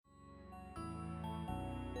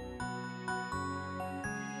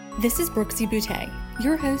This is Brooksy Boutte,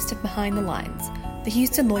 your host of Behind the Lines, the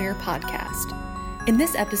Houston Lawyer Podcast. In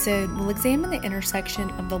this episode, we'll examine the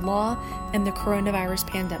intersection of the law and the coronavirus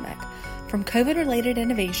pandemic, from COVID-related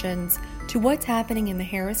innovations to what's happening in the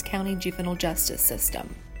Harris County juvenile justice system.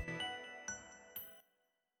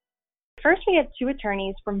 First, we have two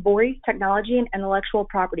attorneys from Voorhees Technology and Intellectual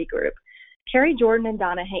Property Group, Carrie Jordan and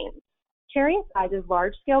Donna Haynes. Carrie advises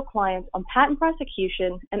large-scale clients on patent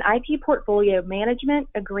prosecution and IP portfolio management,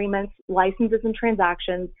 agreements, licenses, and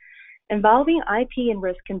transactions involving IP and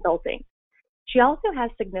risk consulting. She also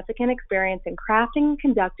has significant experience in crafting and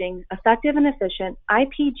conducting effective and efficient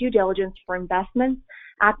IP due diligence for investments,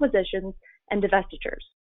 acquisitions, and divestitures.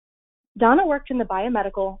 Donna worked in the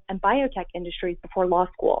biomedical and biotech industries before law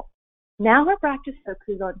school. Now her practice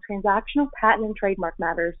focuses on transactional patent and trademark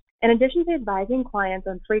matters, in addition to advising clients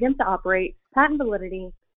on freedom to operate, patent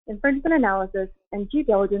validity, infringement analysis, and due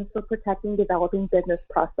diligence for protecting developing business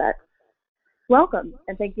prospects. Welcome,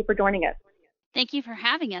 and thank you for joining us. Thank you for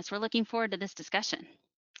having us. We're looking forward to this discussion.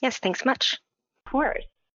 Yes, thanks much. Of course.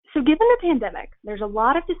 So given the pandemic, there's a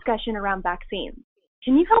lot of discussion around vaccines.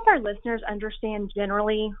 Can you help our listeners understand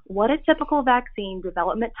generally what a typical vaccine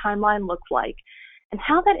development timeline looks like and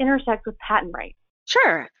how that intersects with patent rights?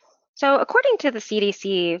 Sure. So according to the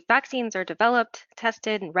CDC, vaccines are developed,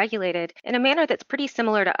 tested, and regulated in a manner that's pretty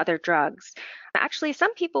similar to other drugs. Actually,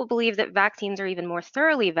 some people believe that vaccines are even more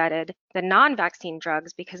thoroughly vetted than non-vaccine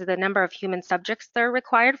drugs because of the number of human subjects that are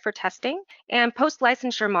required for testing, and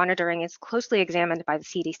post-licensure monitoring is closely examined by the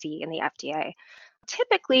CDC and the FDA.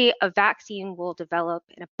 Typically, a vaccine will develop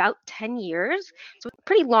in about 10 years, so it's a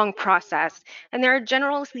pretty long process, and there are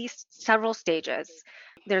generally several stages.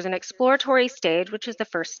 There's an exploratory stage, which is the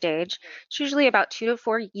first stage. It's usually about 2 to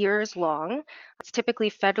 4 years long. It's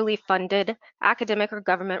typically federally funded academic or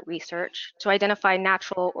government research to identify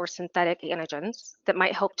natural or synthetic antigens that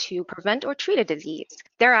might help to prevent or treat a disease.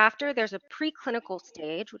 Thereafter, there's a preclinical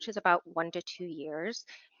stage, which is about 1 to 2 years.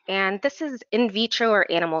 And this is in vitro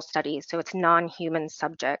or animal studies, so it's non-human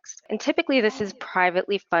subjects. And typically this is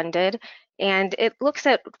privately funded, and it looks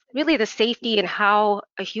at really the safety and how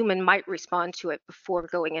a human might respond to it before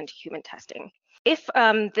going into human testing. If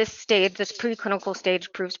this preclinical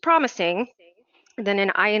stage proves promising, then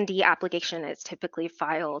an IND application is typically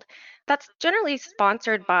filed. That's generally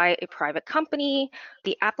sponsored by a private company.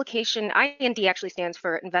 The application, IND actually stands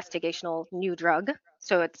for Investigational New Drug.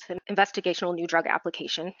 So it's an Investigational New Drug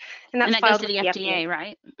application. And that goes to the FDA,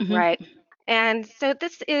 right? Mm-hmm. Right. And so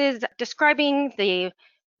this is describing the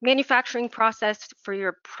manufacturing process for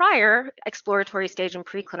your prior exploratory stage and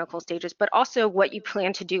preclinical stages, but also what you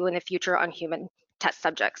plan to do in the future on human test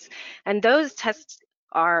subjects. And those tests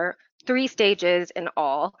are 3 stages in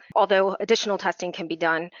all, although additional testing can be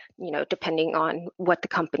done, depending on what the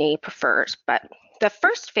company prefers. But the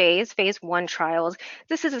first phase 1 trials,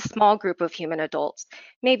 this is a small group of human adults,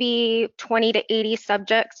 maybe 20 to 80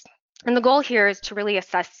 subjects. And the goal here is to really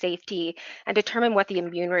assess safety and determine what the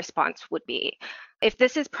immune response would be. If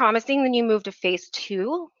this is promising, then you move to phase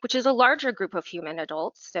 2, which is a larger group of human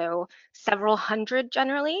adults, so several hundred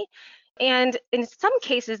generally. And in some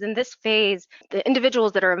cases in this phase, the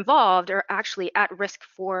individuals that are involved are actually at risk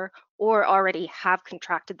for or already have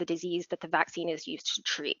contracted the disease that the vaccine is used to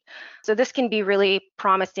treat. So this can be really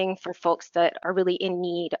promising for folks that are really in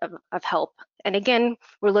need of help. And again,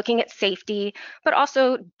 we're looking at safety, but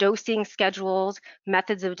also dosing schedules,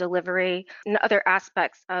 methods of delivery, and other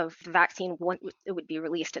aspects of the vaccine when it would be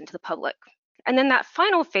released into the public. And then that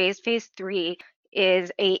final phase 3,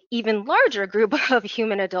 is a even larger group of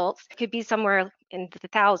human adults, could be somewhere in the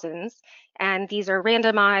thousands. And these are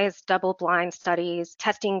randomized, double-blind studies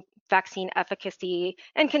testing vaccine efficacy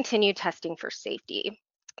and continued testing for safety.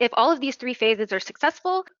 If all of these 3 phases are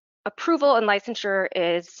successful, approval and licensure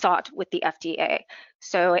is sought with the FDA.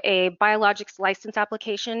 So a biologics license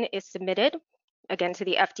application is submitted again to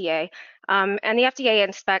the FDA, and the FDA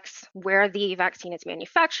inspects where the vaccine is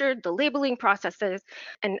manufactured, the labeling processes,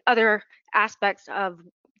 and other aspects of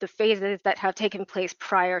the phases that have taken place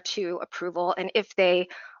prior to approval. And if they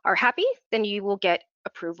are happy, then you will get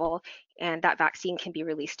approval and that vaccine can be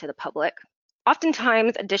released to the public.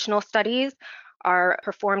 Oftentimes, additional studies are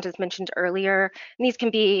performed, as mentioned earlier, and these can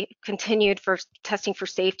be continued for testing for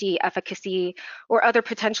safety, efficacy, or other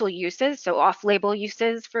potential uses, so off-label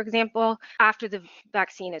uses, for example, after the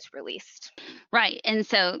vaccine is released. Right, and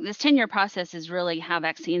so this 10-year process is really how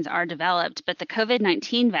vaccines are developed, but the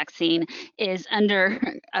COVID-19 vaccine is under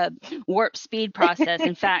a warp speed process.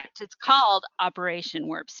 In fact, it's called Operation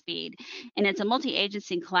Warp Speed, and it's a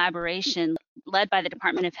multi-agency collaboration led by the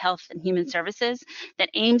Department of Health and Human Services that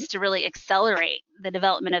aims to really accelerate the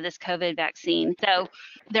development of this COVID vaccine. So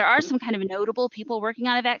there are some kind of notable people working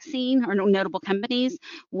on a vaccine, or notable companies.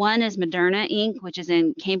 One is Moderna Inc., which is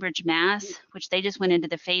in Cambridge, Mass., which they just went into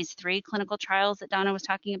the phase 3 clinical trials that Donna was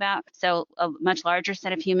talking about. So a much larger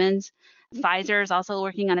set of humans. Pfizer is also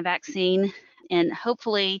working on a vaccine and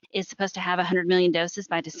hopefully is supposed to have 100 million doses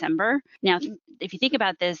by December. Now, if you think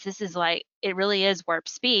about this, this is like, it really is warp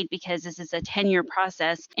speed, because this is a 10-year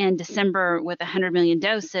process, and December with 100 million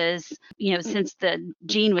doses, since the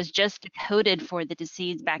gene was just decoded for the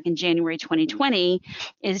disease back in January 2020,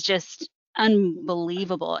 is just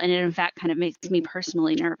unbelievable. And it in fact kind of makes me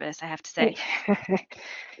personally nervous, I have to say.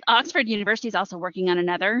 Oxford University is also working on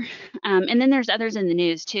another. And then there's others in the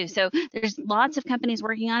news too. So there's lots of companies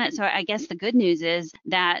working on it. So I guess the good news is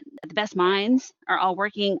that the best minds are all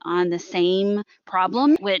working on the same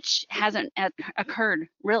problem, which hasn't occurred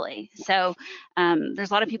really. So there's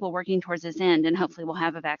a lot of people working towards this end, and hopefully we'll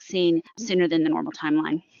have a vaccine sooner than the normal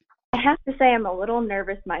timeline. I have to say I'm a little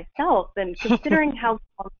nervous myself, and considering how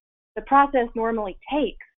long the process normally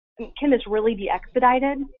takes, can this really be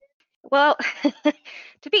expedited? Well,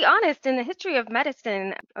 to be honest, in the history of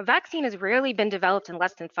medicine, a vaccine has rarely been developed in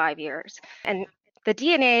less than 5 years. And the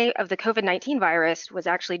DNA of the COVID-19 virus was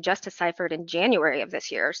actually just deciphered in January of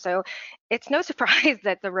this year. So it's no surprise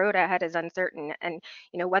that the road ahead is uncertain. And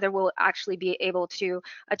whether we'll actually be able to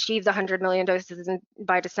achieve the 100 million doses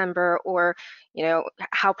by December, or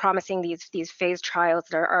how promising these phase trials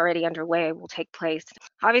that are already underway will take place.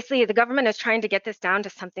 Obviously, the government is trying to get this down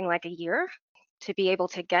to something like a year to be able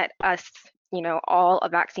to get us all a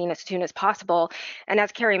vaccine as soon as possible. And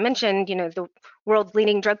as Carrie mentioned, the world's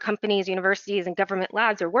leading drug companies, universities, and government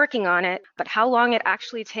labs are working on it. But how long it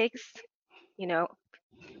actually takes, we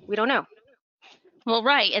don't know. Well,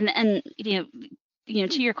 right. And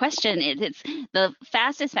to your question, it's the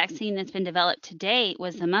fastest vaccine that's been developed to date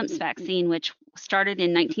was the mumps vaccine, which started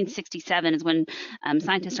in 1967 is when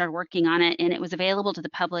scientists started working on it, and it was available to the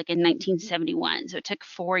public in 1971. So it took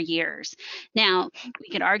 4 years. Now, we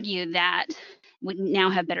could argue that we now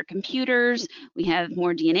have better computers, we have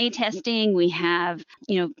more DNA testing, we have,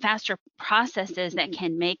 faster processes that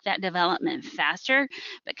can make that development faster,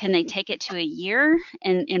 but can they take it to a year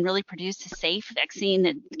and really produce a safe vaccine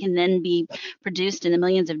that can then be produced in the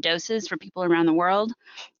millions of doses for people around the world?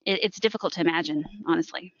 It's difficult to imagine,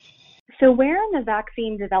 honestly. So where in the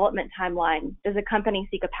vaccine development timeline does a company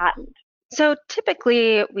seek a patent? So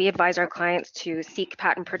typically, we advise our clients to seek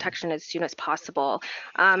patent protection as soon as possible.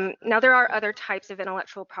 Now, there are other types of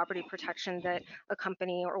intellectual property protection that a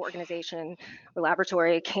company or organization or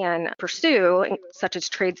laboratory can pursue, such as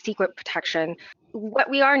trade secret protection. What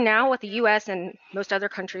we are now with the US and most other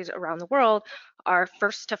countries around the world are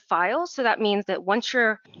first to file. So that means that once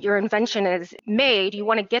your invention is made, you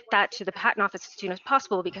want to get that to the patent office as soon as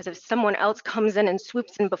possible, because if someone else comes in and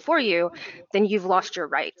swoops in before you, then you've lost your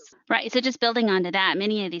rights. Right. So just building onto that,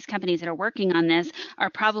 many of these companies that are working on this are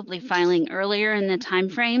probably filing earlier in the time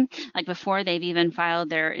frame, like before they've even filed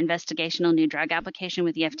their investigational new drug application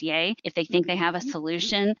with the FDA. If they think they have a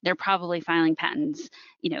solution, they're probably filing patents,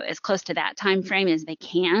 as close to that time frame as they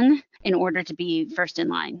can in order to be first in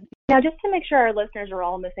line. Now, just to make sure our listeners are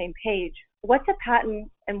all on the same page, what's a patent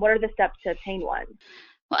and what are the steps to obtain one?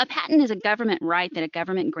 Well, a patent is a government right that a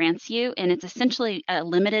government grants you, and it's essentially a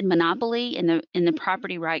limited monopoly in the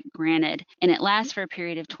property right granted, and it lasts for a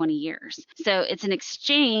period of 20 years. So it's an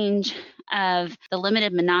exchange of the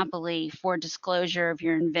limited monopoly for disclosure of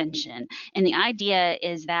your invention. And the idea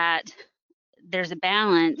is that there's a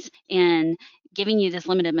balance in giving you this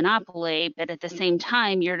limited monopoly, but at the same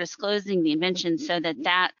time, you're disclosing the invention so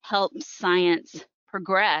that helps science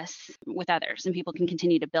progress with others and people can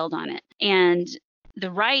continue to build on it. And the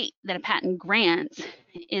right that a patent grants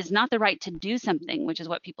is not the right to do something, which is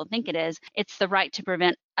what people think it is. It's the right to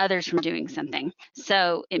prevent others from doing something.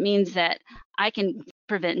 So it means that I can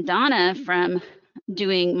prevent Donna from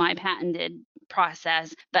doing my patented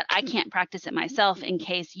process, but I can't practice it myself in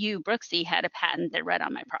case you, Brooksy, had a patent that read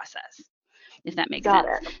on my process, if that makes sense.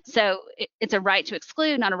 So it's a right to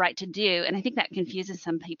exclude, not a right to do. And I think that confuses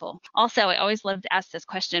some people. Also, I always love to ask this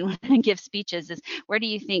question when I give speeches is, where do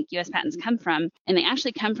you think U.S. patents come from? And they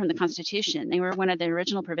actually come from the Constitution. They were one of the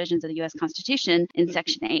original provisions of the U.S. Constitution in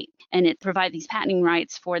Section 8. And it provides these patenting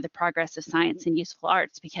rights for the progress of science and useful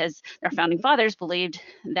arts, because our founding fathers believed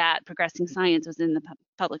that progressing science was in the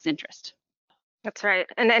public's interest. That's right.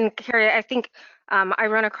 And Carrie, I think I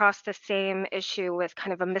run across the same issue with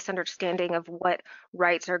kind of a misunderstanding of what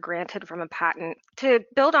rights are granted from a patent. To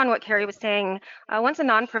build on what Carrie was saying, once a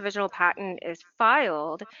non-provisional patent is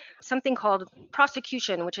filed, something called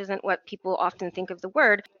prosecution, which isn't what people often think of the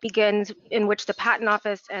word, begins, in which the patent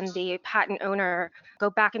office and the patent owner go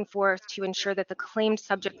back and forth to ensure that the claimed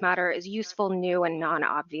subject matter is useful, new, and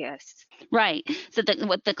non-obvious. Right. So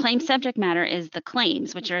what the claim subject matter is the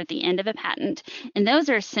claims, which are at the end of a patent. And those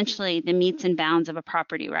are essentially the metes and bounds of a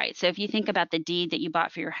property right. So if you think about the deed that you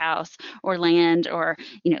bought for your house or land, or,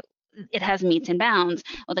 it has metes and bounds.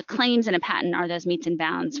 Well, the claims in a patent are those metes and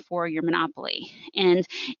bounds for your monopoly. And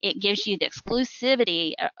it gives you the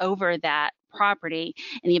exclusivity over that property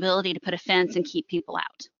and the ability to put a fence and keep people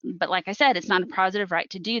out. But like I said, it's not a positive right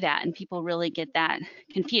to do that, and people really get that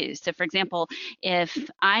confused. So for example, if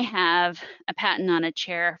I have a patent on a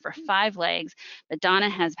chair for 5 legs, but Donna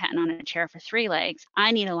has a patent on a chair for 3 legs,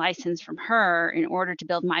 I need a license from her in order to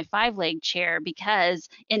build my 5-leg chair because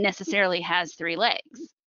it necessarily has 3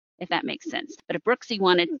 legs, if that makes sense. But if Brooksy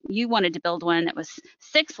wanted to build one that was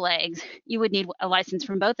 6 legs, you would need a license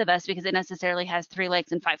from both of us because it necessarily has 3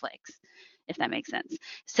 legs and 5 legs, if that makes sense.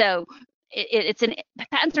 So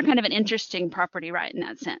patents are kind of an interesting property right in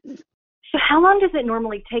that sense. So how long does it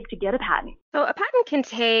normally take to get a patent? So a patent can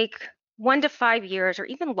take 1 to 5 years or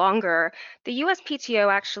even longer. The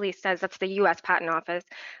USPTO actually says, that's the US Patent Office,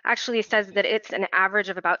 actually says that it's an average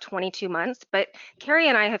of about 22 months. But Carrie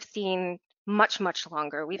and I have seen much, much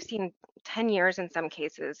longer. We've seen 10 years in some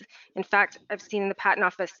cases. In fact, I've seen the patent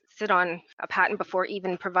office sit on a patent before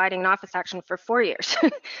even providing an office action for 4 years.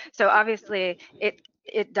 So obviously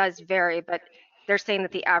it does vary, but they're saying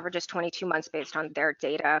that the average is 22 months based on their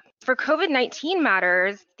data. For COVID-19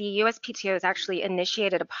 matters, the USPTO has actually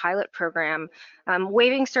initiated a pilot program,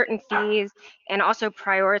 waiving certain fees and also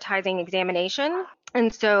prioritizing examination.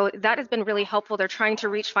 And so that has been really helpful. They're trying to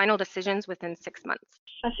reach final decisions within 6 months.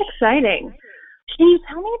 That's exciting. Can you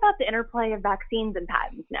tell me about the interplay of vaccines and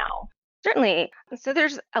patents now? Certainly. So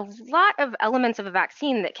there's a lot of elements of a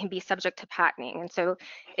vaccine that can be subject to patenting. And so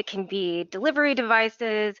it can be delivery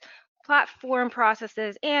devices, platform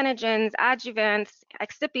processes, antigens, adjuvants,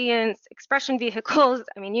 excipients, expression vehicles,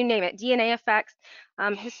 I mean, you name it, DNA effects.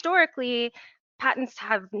 Historically, patents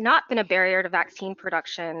have not been a barrier to vaccine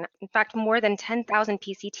production. In fact, more than 10,000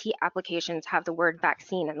 PCT applications have the word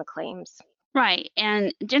vaccine in the claims. Right.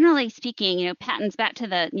 And generally speaking, patents, back to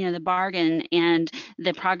the bargain and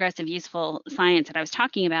the progress of useful science that I was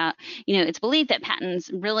talking about, it's believed that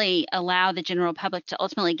patents really allow the general public to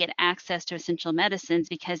ultimately get access to essential medicines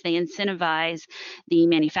because they incentivize the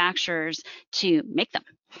manufacturers to make them.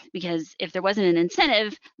 Because if there wasn't an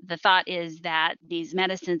incentive, the thought is that these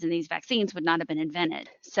medicines and these vaccines would not have been invented.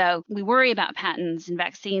 So we worry about patents and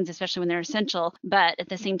vaccines, especially when they're essential. But at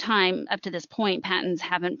the same time, up to this point, patents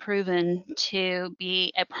haven't proven to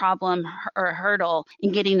be a problem or a hurdle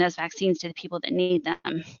in getting those vaccines to the people that need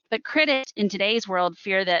them. But critics in today's world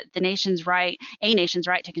fear that a nation's right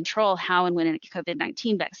to control how and when a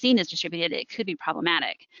COVID-19 vaccine is distributed, it could be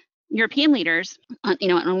problematic. European leaders, on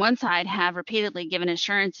one side, have repeatedly given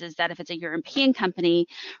assurances that if it's a European company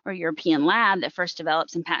or European lab that first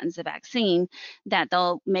develops and patents a vaccine, that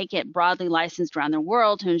they'll make it broadly licensed around the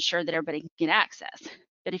world to ensure that everybody can get access.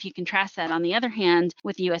 But if you contrast that, on the other hand,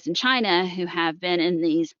 with the US and China, who have been in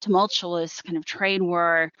these tumultuous kind of trade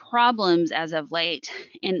war problems as of late,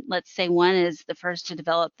 and let's say one is the first to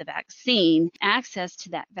develop the vaccine, access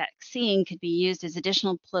to that vaccine could be used as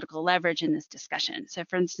additional political leverage in this discussion. So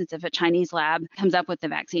for instance, if a Chinese lab comes up with the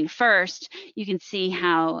vaccine first, you can see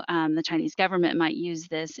how the Chinese government might use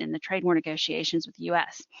this in the trade war negotiations with the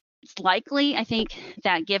US. It's likely, I think,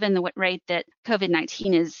 that given the rate that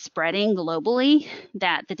COVID-19 is spreading globally,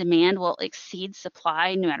 that the demand will exceed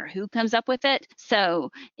supply no matter who comes up with it.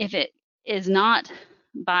 So if it is not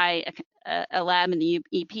by a lab in the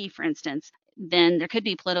EP, for instance, then there could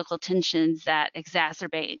be political tensions that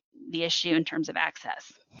exacerbate the issue in terms of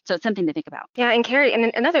access. So it's something to think about. Yeah, and Carrie,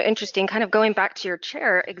 and another interesting, kind of going back to your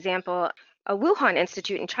chair example, a Wuhan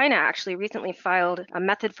Institute in China actually recently filed a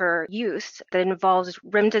method for use that involves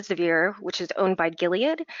remdesivir, which is owned by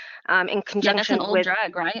Gilead, in conjunction that's an old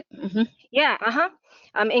drug, right? Mm-hmm. Yeah,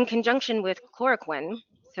 in conjunction with chloroquine.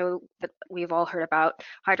 So we've all heard about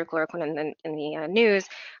hydrochloroquine in the news.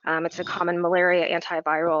 It's a common malaria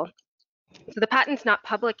antiviral. So the patent's not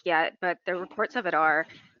public yet, but the reports of it are.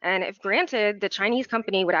 And if granted, the Chinese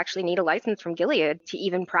company would actually need a license from Gilead to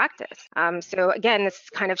even practice. So again, this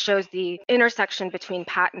kind of shows the intersection between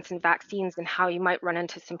patents and vaccines and how you might run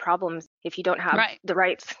into some problems if you don't have the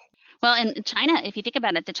rights. Well, in China, if you think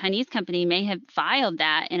about it, the Chinese company may have filed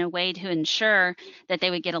that in a way to ensure that they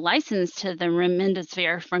would get a license to the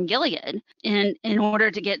remdesivir from Gilead in order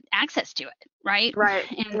to get access to it, right? Right,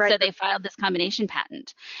 And right. so they filed this combination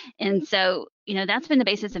patent. And so, that's been the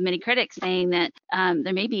basis of many critics saying that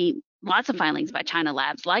there may be lots of filings by China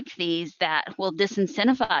labs like these that will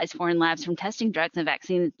disincentivize foreign labs from testing drugs and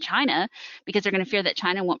vaccines in China because they're going to fear that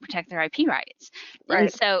China won't protect their IP rights. Right.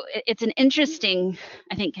 And so it's an interesting,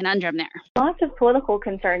 I think, conundrum there. Lots of political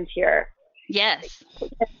concerns here. Yes.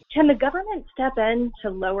 Can the government step in to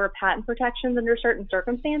lower patent protections under certain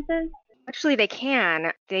circumstances? Actually, they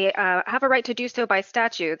can. They have a right to do so by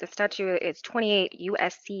statute. The statute is 28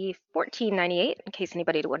 USC 1498, in case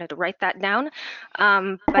anybody wanted to write that down.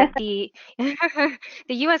 But the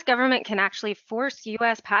U.S. government can actually force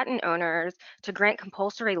U.S. patent owners to grant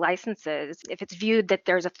compulsory licenses if it's viewed that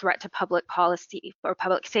there's a threat to public policy or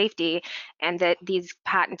public safety, and that these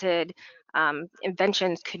patented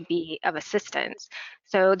inventions could be of assistance.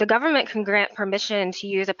 So the government can grant permission to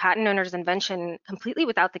use a patent owner's invention completely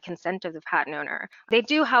without the consent of the patent owner. They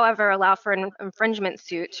do, however, allow for an infringement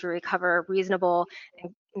suit to recover reasonable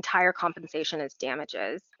and entire compensation as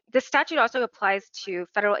damages. This statute also applies to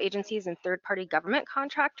federal agencies and third-party government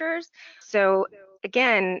contractors. So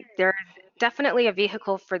again, there's definitely a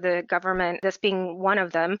vehicle for the government, this being one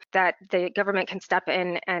of them, that the government can step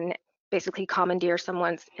in and basically commandeer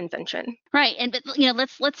someone's invention. Right, and but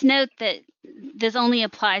let's note that this only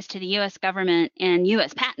applies to the U.S. government and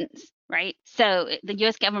U.S. patents, right? So the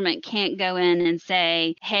U.S. government can't go in and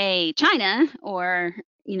say, "Hey, China," or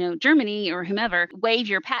Germany or whomever, waive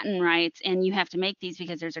your patent rights, and you have to make these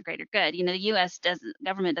because there's a greater good. The U.S.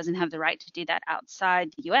 government doesn't have the right to do that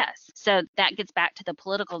outside the U.S. So that gets back to the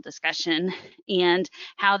political discussion and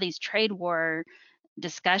how these trade war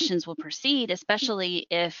discussions will proceed, especially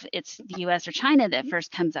if it's the U.S. or China that first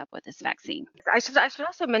comes up with this vaccine. I should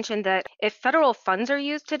also mention that if federal funds are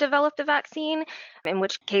used to develop the vaccine, in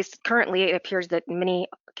which case currently it appears that in many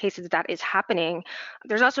cases that is happening,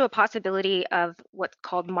 there's also a possibility of what's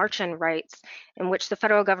called March-in rights, in which the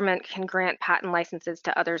federal government can grant patent licenses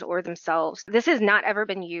to others or themselves. This has not ever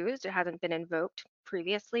been used. It hasn't been invoked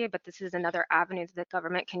previously, but this is another avenue that the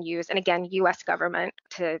government can use, and again, U.S. government,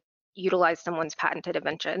 to utilize someone's patented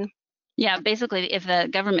invention. Yeah, basically, if the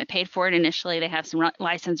government paid for it initially, they have some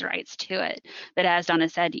license rights to it. But as Donna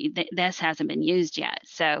said, this hasn't been used yet.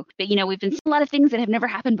 So, but we've been seeing a lot of things that have never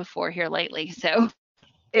happened before here lately. So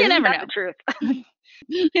you never know. The truth.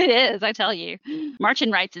 It is, I tell you. March-in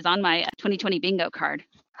rights is on my 2020 bingo card.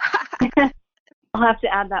 I'll have to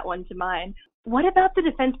add that one to mine. What about the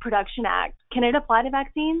Defense Production Act? Can it apply to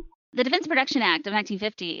vaccines? The Defense Production Act of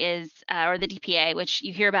 1950 is, or the DPA, which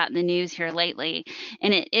you hear about in the news here lately,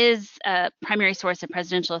 and it is a primary source of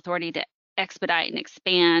presidential authority to expedite and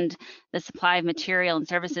expand the supply of material and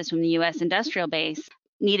services from the U.S. industrial base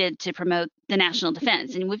needed to promote the national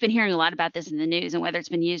defense. And we've been hearing a lot about this in the news and whether it's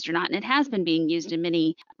been used or not, and it has been being used in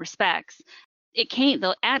many respects.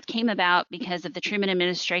 The act came about because of the Truman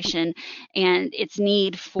administration and its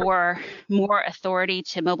need for more authority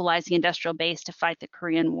to mobilize the industrial base to fight the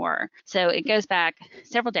Korean War. So it goes back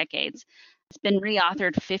several decades. It's been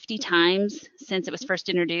reauthored 50 times since it was first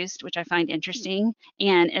introduced, which I find interesting.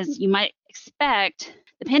 And as you might expect,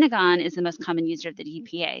 the Pentagon is the most common user of the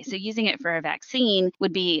DPA. So using it for a vaccine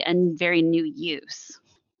would be a very new use.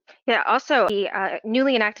 Yeah, also the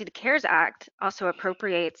newly enacted CARES Act also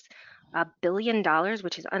appropriates $1 billion,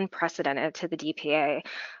 which is unprecedented to the DPA.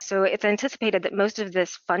 So it's anticipated that most of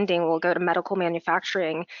this funding will go to medical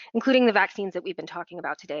manufacturing, including the vaccines that we've been talking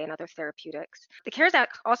about today and other therapeutics. The CARES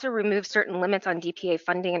Act also removes certain limits on DPA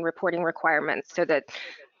funding and reporting requirements so that,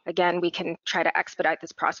 again, we can try to expedite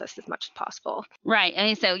this process as much as possible. Right.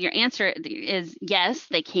 And so your answer is yes,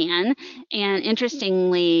 they can. And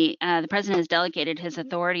interestingly, the president has delegated his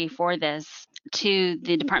authority for this to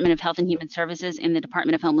the Department of Health and Human Services and the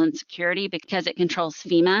Department of Homeland Security because it controls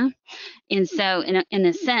FEMA. And so in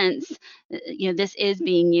a sense, this is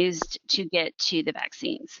being used to get to the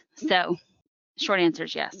vaccines. So short answer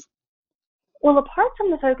is yes. Well, apart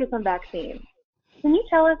from the focus on vaccines, can you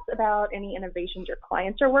tell us about any innovations your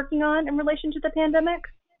clients are working on in relation to the pandemic?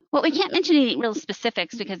 Well, we can't mention any real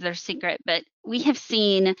specifics because they're secret, but we have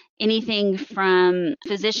seen anything from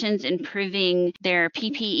physicians improving their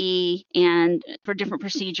PPE and for different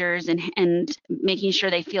procedures and making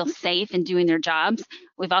sure they feel safe in doing their jobs.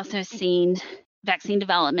 We've also seen vaccine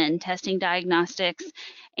development, testing, diagnostics,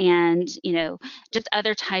 and just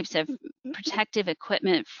other types of protective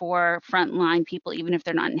equipment for frontline people, even if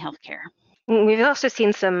they're not in healthcare. We've also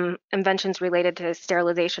seen some inventions related to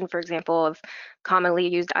sterilization, for example, of commonly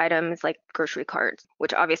used items like grocery carts,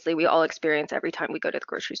 which obviously we all experience every time we go to the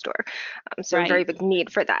grocery store. So a very Right. big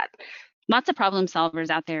need for that. Lots of problem solvers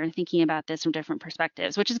out there thinking about this from different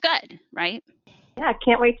perspectives, which is good, right? Yeah, I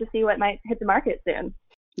can't wait to see what might hit the market soon.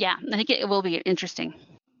 Yeah, I think it will be interesting.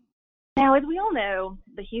 Now, as we all know,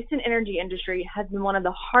 the Houston energy industry has been one of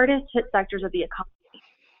the hardest hit sectors of the economy.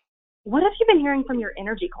 What have you been hearing from your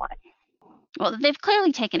energy clients? Well, they've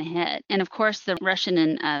clearly taken a hit. And of course, the Russian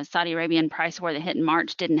and Saudi Arabian price war that hit in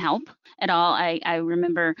March didn't help at all. I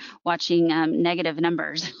remember watching negative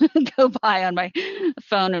numbers go by on my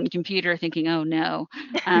phone and computer thinking, oh no.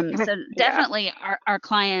 So definitely our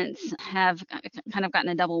clients have kind of gotten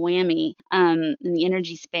a double whammy in the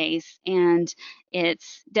energy space. And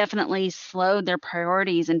it's definitely slowed their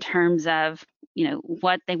priorities in terms of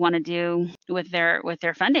what they want to do with their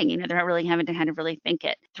funding. They're not really having to kind of really think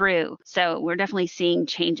it through. So we're definitely seeing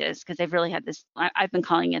changes because they've really had this, I've been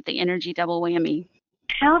calling it the energy double whammy.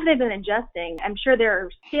 How have they been adjusting? I'm sure they're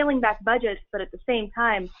scaling back budgets, but at the same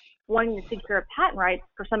time wanting to secure patent rights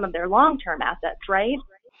for some of their long-term assets, right?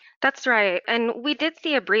 That's right. And we did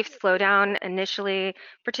see a brief slowdown initially,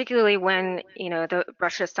 particularly when, the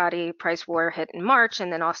Russia-Saudi price war hit in March,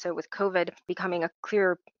 and then also with COVID becoming a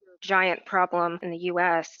clear giant problem in the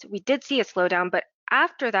US. We did see a slowdown, but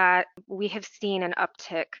after that, we have seen an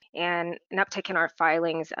uptick in our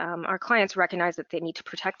filings. Our clients recognize that they need to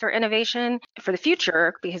protect their innovation for the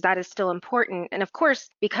future because that is still important. And of course,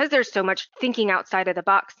 because there's so much thinking outside of the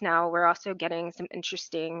box now, we're also getting some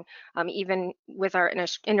interesting, even with our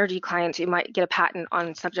energy clients, you might get a patent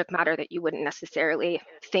on subject matter that you wouldn't necessarily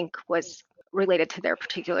think was related to their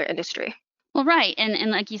particular industry. Well, right.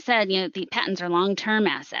 And like you said, the patents are long-term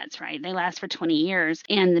assets, right? They last for 20 years.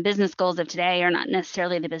 And the business goals of today are not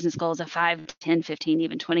necessarily the business goals of 5, 10, 15,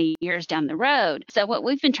 even 20 years down the road. So what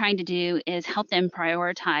we've been trying to do is help them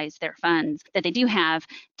prioritize their funds that they do have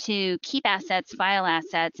to keep assets, file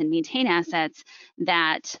assets, and maintain assets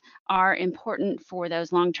that are important for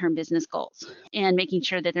those long-term business goals and making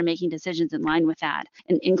sure that they're making decisions in line with that,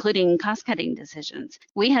 including cost-cutting decisions.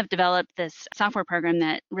 We have developed this software program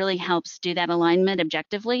that really helps do that alignment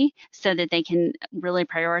objectively so that they can really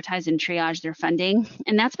prioritize and triage their funding.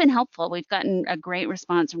 And that's been helpful. We've gotten a great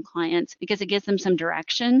response from clients because it gives them some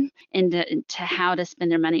direction into how to spend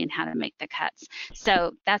their money and how to make the cuts.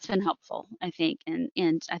 So that's been helpful, I think.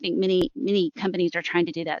 And I think many companies are trying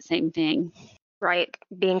to do that same thing. Right,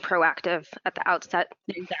 being proactive at the outset.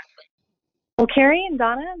 Exactly. Well, Carrie and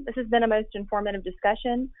Donna, this has been a most informative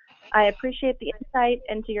discussion. I appreciate the insight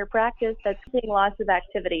into your practice that's seeing lots of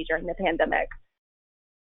activity during the pandemic.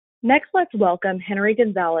 Next, let's welcome Henry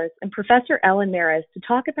Gonzalez and Professor Ellen Maris to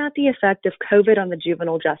talk about the effect of COVID on the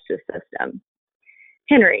juvenile justice system.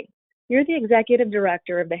 Henry, you're the Executive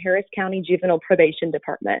Director of the Harris County Juvenile Probation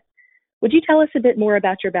Department. Would you tell us a bit more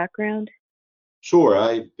about your background? Sure.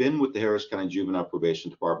 I've been with the Harris County Juvenile Probation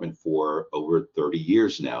Department for over 30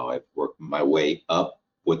 years now. I've worked my way up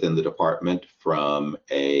within the department from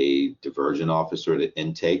a diversion officer to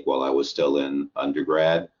intake while I was still in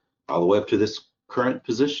undergrad, all the way up to this current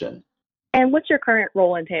position. And what's your current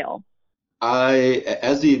role entail?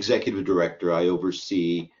 As the executive director, I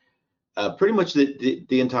oversee pretty much the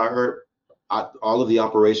entire, all of the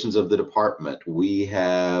operations of the department. We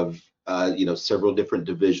have, several different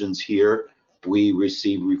divisions here. We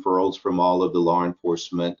receive referrals from all of the law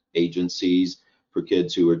enforcement agencies for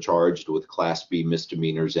kids who are charged with Class B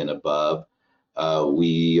misdemeanors and above.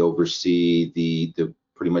 We oversee the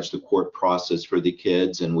pretty much the court process for the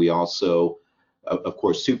kids, and we also, of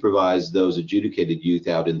course, supervise those adjudicated youth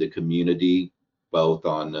out in the community, both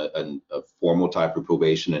on a formal type of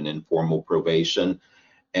probation and informal probation.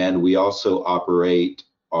 And we also operate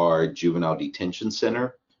our juvenile detention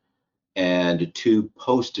center and 2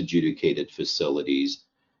 post-adjudicated facilities.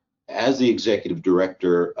 As the executive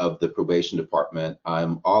director of the probation department,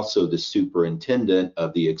 I'm also the superintendent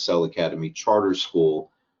of the Excel Academy Charter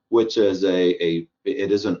School, which is it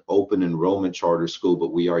is an open enrollment charter school,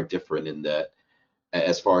 but we are different in that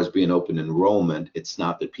as far as being open enrollment, it's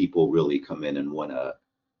not that people really come in and want to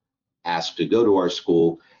ask to go to our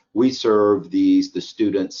school. We serve the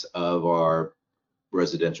students of our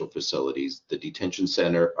residential facilities, the detention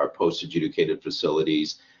center, our post-adjudicated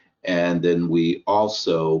facilities, and then we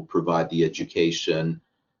also provide the education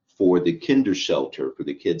for the kinder shelter for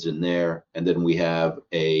the kids in there. And then we have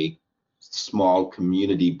a small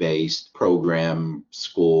community-based program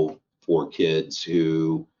school for kids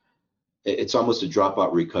who, it's almost a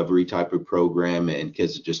dropout recovery type of program, and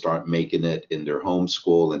kids just aren't making it in their home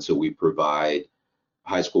school. And so we provide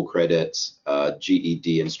high school credits,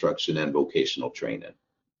 GED instruction, and vocational training.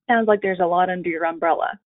 Sounds like there's a lot under your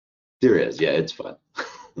umbrella. There is, yeah, it's fun.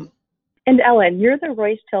 And Ellen, you're the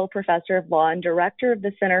Royce Till Professor of Law and Director of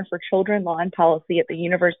the Center for Children Law and Policy at the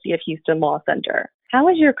University of Houston Law Center. How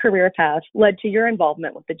has your career path led to your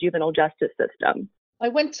involvement with the juvenile justice system? I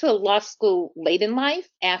went to law school late in life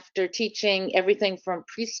after teaching everything from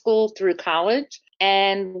preschool through college,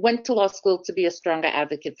 and went to law school to be a stronger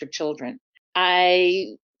advocate for children.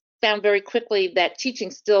 I found very quickly that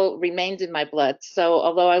teaching still remained in my blood. So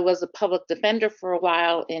although I was a public defender for a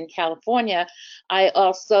while in California, I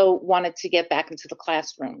also wanted to get back into the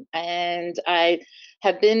classroom. And I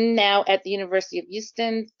have been now at the University of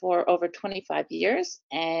Houston for over 25 years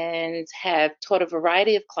and have taught a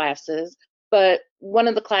variety of classes. But one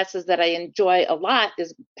of the classes that I enjoy a lot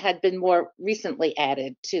had been more recently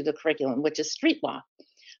added to the curriculum, which is street law,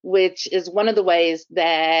 which is one of the ways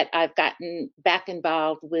that I've gotten back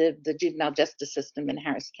involved with the juvenile justice system in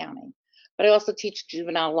Harris County. But I also teach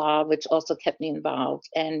juvenile law, which also kept me involved,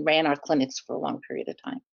 and ran our clinics for a long period of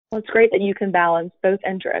time. Well, it's great that you can balance both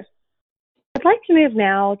interests. I'd like to move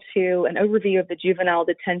now to an overview of the juvenile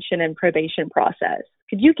detention and probation process.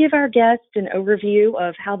 Could you give our guests an overview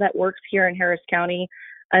of how that works here in Harris County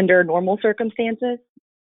under normal circumstances?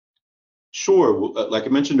 Sure. Like I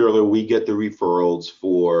mentioned earlier, we get the referrals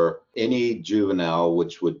for any juvenile,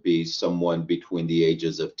 which would be someone between the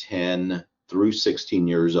ages of 10 through 16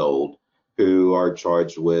 years old, who are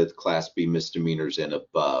charged with Class B misdemeanors and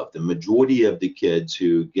above. The majority of the kids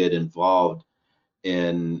who get involved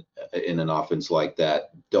in an offense like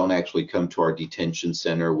that don't actually come to our detention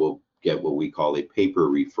center. We'll get what we call a paper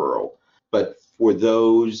referral. But for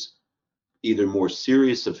those either more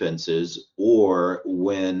serious offenses, or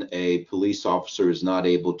when a police officer is not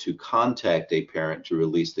able to contact a parent to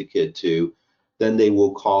release the kid to, then they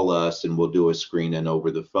will call us and we'll do a screening over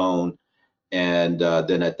the phone. And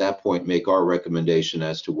then at that point, make our recommendation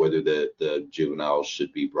as to whether the juvenile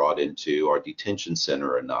should be brought into our detention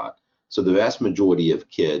center or not. So the vast majority of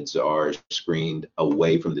kids are screened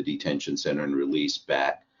away from the detention center and released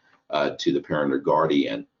back to the parent or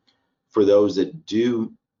guardian. For those that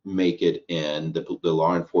do make it in, the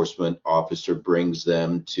law enforcement officer brings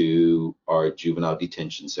them to our juvenile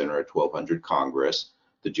detention center at 1200 Congress,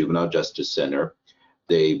 the Juvenile Justice Center.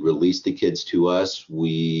 They release the kids to us.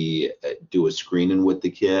 We do a screening with the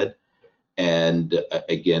kid. And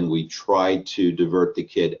again, we try to divert the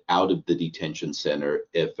kid out of the detention center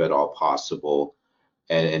if at all possible,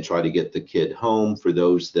 and try to get the kid home. For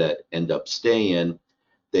those that end up staying,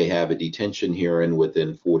 they have a detention hearing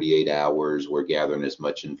within 48 hours. We're gathering as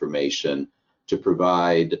much information to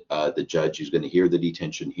provide the judge who's going to hear the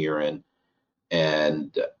detention hearing.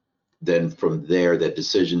 And then from there, that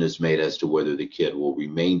decision is made as to whether the kid will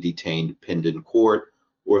remain detained pending court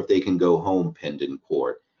or if they can go home pending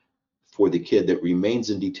court. For the kid that remains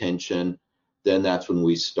in detention, then that's when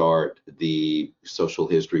we start the social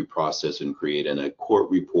history process and creating a court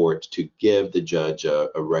report to give the judge a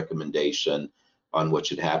recommendation on what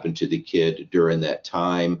should happen to the kid during that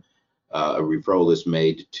time. A referral is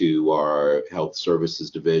made to our health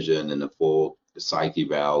services division, and a full psych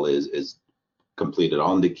eval is completed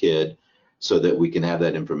on the kid so that we can have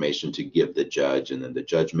that information to give the judge, and then the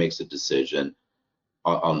judge makes a decision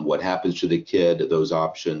on what happens to the kid. Those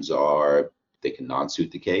options are they can non-suit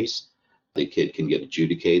the case, the kid can get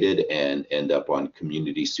adjudicated and end up on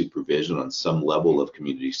community supervision, on some level of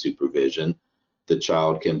community supervision. The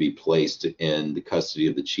child can be placed in the custody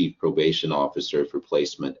of the chief probation officer for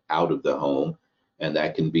placement out of the home, and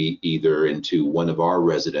that can be either into one of our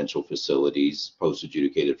residential facilities,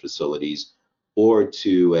 post-adjudicated facilities, or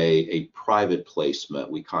to a private placement.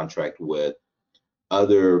 We contract with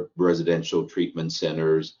other residential treatment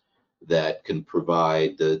centers that can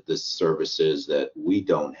provide the services that we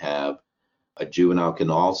don't have. A juvenile can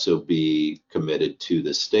also be committed to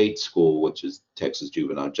the state school, which is Texas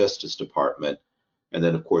Juvenile Justice Department. And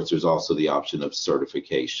then, of course, there's also the option of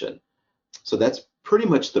certification. So that's pretty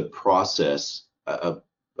much the process of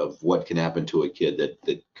what can happen to a kid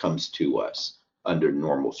that comes to us under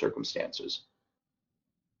normal circumstances.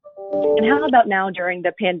 And how about now during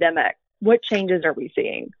the pandemic? What changes are we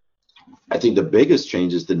seeing? I think the biggest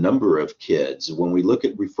change is the number of kids. When we look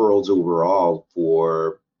at referrals overall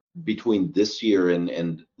for between this year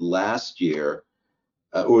and last year,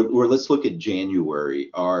 or let's look at January.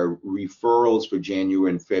 Our referrals for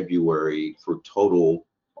January and February for total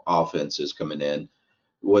offenses coming in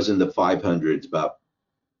was in the 500s, about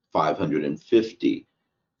 550.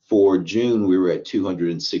 For June, we were at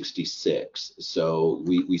 266. So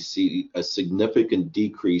we see a significant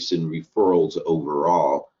decrease in referrals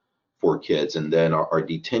overall for kids. And then our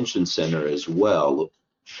detention center as well.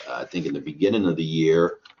 I think in the beginning of the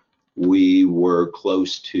year, we were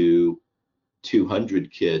close to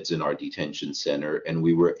 200 kids in our detention center, and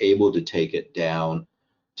we were able to take it down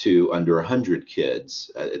to under 100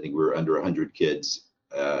 kids. I think we were under 100 kids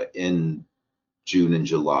in June and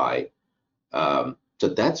July. So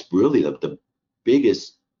that's really the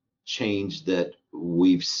biggest change that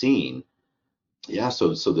we've seen. Yeah,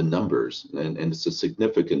 so the numbers, and it's a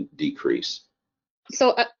significant decrease.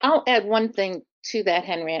 So I'll add one thing to that,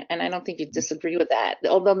 Henry, and I don't think you disagree with that.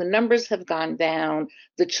 Although the numbers have gone down,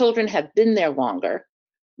 the children have been there longer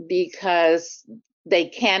because they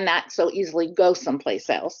cannot so easily go someplace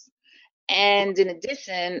else. And in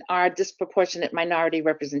addition, our disproportionate minority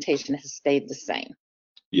representation has stayed the same.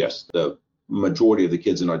 Yes, the majority of the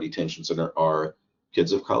kids in our detention center are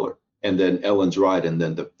kids of color. And then Ellen's right, and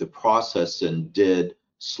then the processing did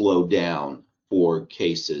slow down for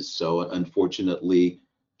cases. So unfortunately,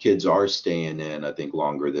 kids are staying in, I think,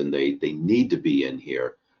 longer than they need to be in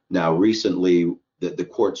here. Now, recently, the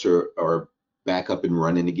courts are back up and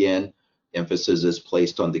running again. Emphasis is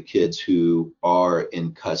placed on the kids who are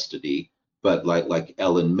in custody. But like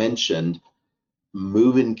Ellen mentioned,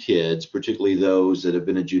 moving kids, particularly those that have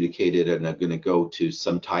been adjudicated and are going to go to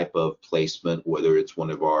some type of placement, whether it's one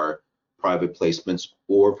of our private placements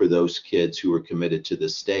or for those kids who are committed to the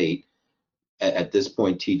state, at this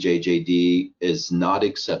point, TJJD is not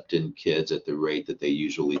accepting kids at the rate that they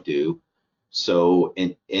usually do. So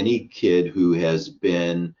any kid who has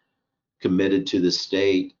been committed to the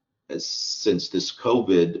state since this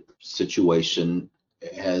COVID situation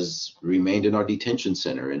has remained in our detention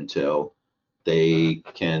center until they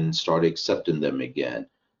can start accepting them again.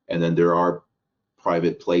 And then there are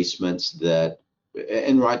private placements that,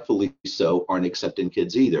 and rightfully so, aren't accepting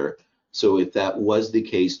kids either. So if that was the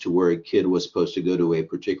case to where a kid was supposed to go to a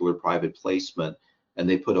particular private placement and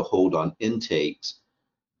they put a hold on intakes,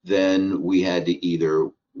 then we had to either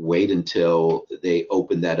wait until they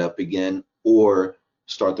opened that up again or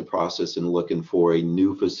start the process in looking for a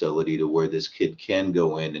new facility to where this kid can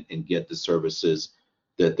go in and get the services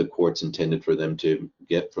that the courts intended for them to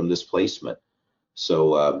get from this placement.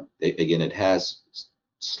 So again, it has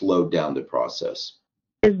slowed down the process.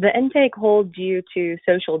 Is the intake hold due to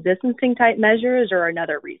social distancing type measures or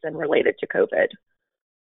another reason related to COVID?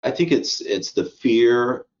 I think it's the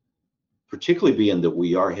fear, particularly being that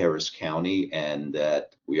we are Harris County and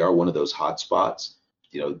that we are one of those hot spots.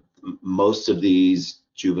 You know, most of these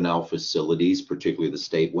juvenile facilities, particularly the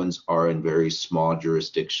state ones, are in very small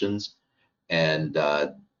jurisdictions, and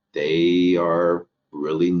they are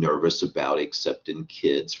really nervous about accepting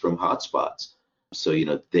kids from hotspots. So, you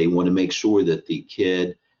know, they want to make sure that the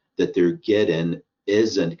kid that they're getting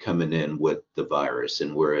isn't coming in with the virus.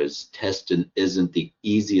 And whereas testing isn't the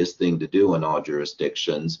easiest thing to do in all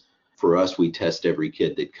jurisdictions, for us, we test every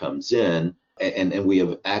kid that comes in. And we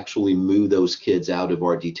have actually moved those kids out of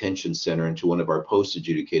our detention center into one of our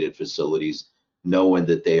post-adjudicated facilities, knowing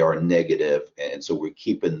that they are negative. And so we're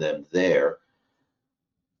keeping them there.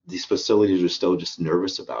 These facilities are still just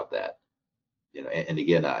nervous about that. You know, and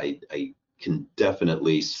again, I can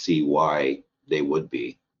definitely see why they would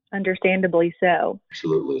be. Understandably so.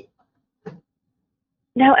 Absolutely.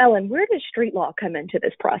 Now, Ellen, where does street law come into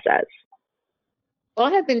this process? Well,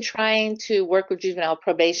 I have been trying to work with juvenile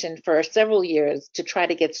probation for several years to try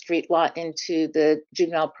to get street law into the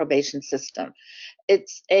juvenile probation system.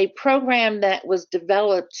 It's a program that was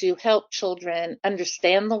developed to help children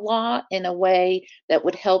understand the law in a way that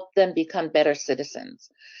would help them become better citizens.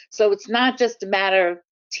 So it's not just a matter of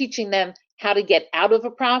teaching them how to get out of a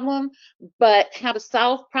problem, but how to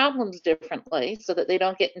solve problems differently so that they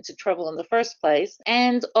don't get into trouble in the first place,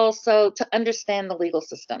 and also to understand the legal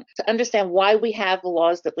system, to understand why we have the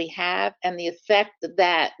laws that we have and the effect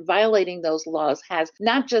that violating those laws has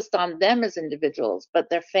not just on them as individuals, but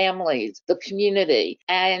their families, the community.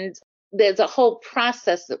 And there's a whole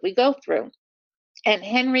process that we go through. And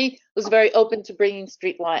Henry was very open to bringing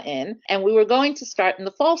street law in. And we were going to start in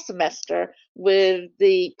the fall semester with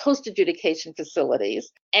the post-adjudication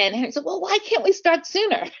facilities. And Henry said, well, why can't we start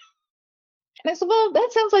sooner? And I said, well, that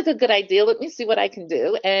sounds like a good idea. Let me see what I can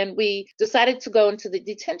do. And we decided to go into the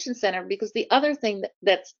detention center because the other thing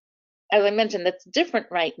that's, as I mentioned, that's different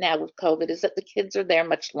right now with COVID is that the kids are there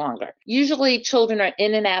much longer. Usually children are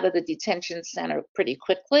in and out of the detention center pretty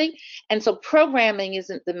quickly. And so programming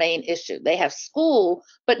isn't the main issue. They have school,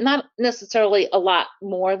 but not necessarily a lot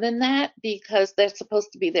more than that because they're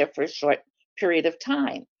supposed to be there for a short period of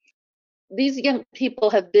time. These young people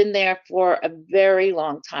have been there for a very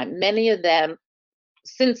long time. Many of them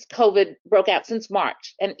since COVID broke out, since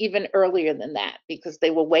March, and even earlier than that, because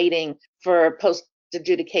they were waiting for post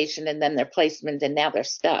adjudication and then their placement, and now they're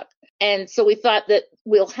stuck. And so we thought that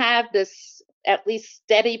we'll have this at least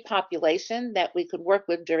steady population that we could work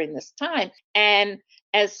with during this time. And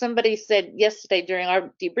as somebody said yesterday during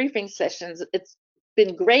our debriefing sessions, it's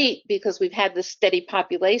been great because we've had this steady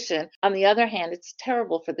population. On the other hand, it's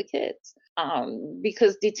terrible for the kids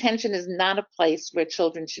because detention is not a place where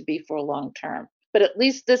children should be for a long term. But at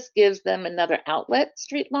least this gives them another outlet,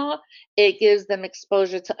 street law. It gives them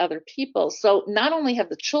exposure to other people. So not only have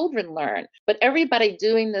the children learned, but everybody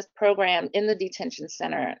doing this program in the detention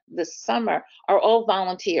center this summer are all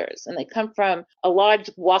volunteers, and they come from a large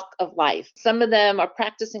walk of life. Some of them are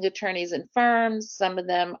practicing attorneys in firms. Some of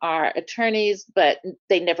them are attorneys, but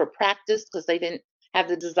they never practiced because they didn't have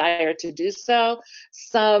the desire to do so.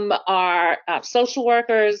 Some are social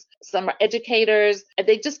workers, some are educators.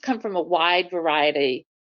 They just come from a wide variety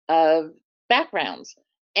of backgrounds.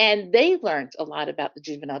 And they learned a lot about the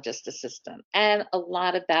juvenile justice system and a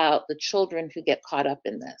lot about the children who get caught up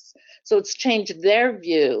in this. So it's changed their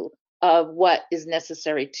view of what is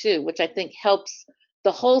necessary too, which I think helps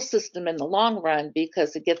the whole system in the long run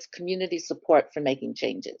because it gets community support for making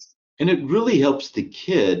changes. And it really helps the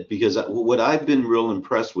kid, because what I've been real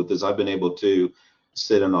impressed with is I've been able to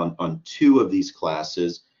sit in on 2 of these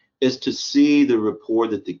classes, is to see the rapport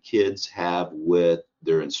that the kids have with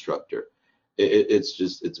their instructor.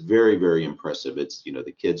 It's very, very impressive. It's,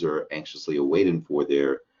 the kids are anxiously awaiting for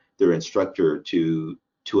their instructor to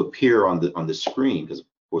appear on the screen, because of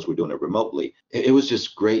course we're doing it remotely. It was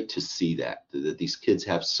just great to see that these kids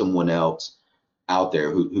have someone else out there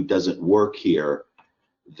who doesn't work here,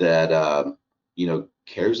 that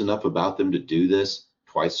cares enough about them to do this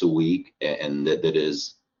twice a week, and that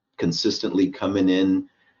is consistently coming in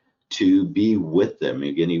to be with them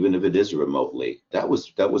again, even if it is remotely. That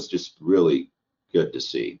was just really good to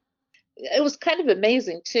see. It was kind of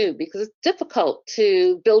amazing too, because it's difficult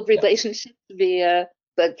to build relationships via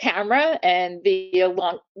the camera and via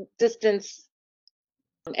long distance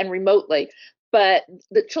and remotely. But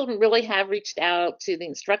the children really have reached out to the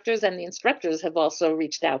instructors, and the instructors have also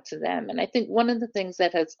reached out to them. And I think one of the things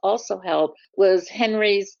that has also helped was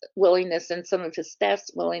Henry's willingness and some of his staff's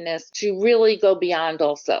willingness to really go beyond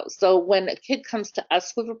also. So when a kid comes to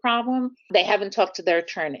us with a problem, they haven't talked to their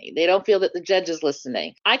attorney. They don't feel that the judge is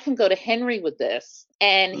listening. I can go to Henry with this,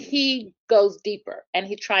 and he goes deeper and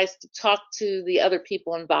he tries to talk to the other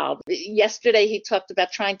people involved. Yesterday, he talked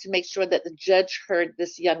about trying to make sure that the judge heard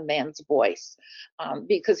this young man's voice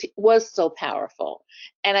because he was so powerful.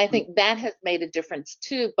 And I think that has made a difference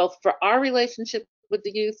too, both for our relationship with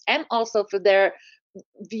the youth and also for their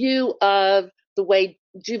view of the way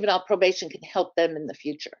juvenile probation can help them in the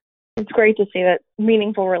future. It's great to see that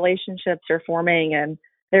meaningful relationships are forming, and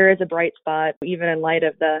there is a bright spot even in light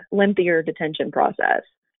of the lengthier detention process.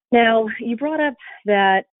 Now, you brought up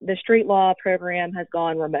that the street law program has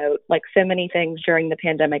gone remote, like so many things during the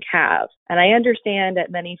pandemic have. And I understand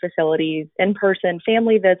at many facilities, in-person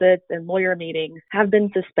family visits and lawyer meetings have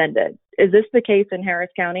been suspended. Is this the case in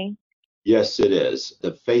Harris County? Yes, it is.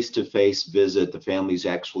 The face-to-face visit, the families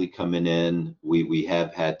actually coming in, we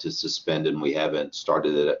have had to suspend, and we haven't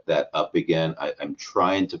started that up again. I'm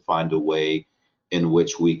trying to find a way in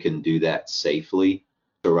which we can do that safely.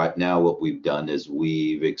 So right now what we've done is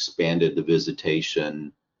we've expanded the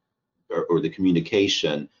visitation or the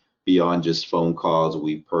communication beyond just phone calls.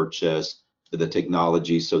 We've purchased the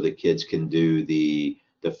technology so that kids can do the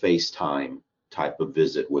FaceTime type of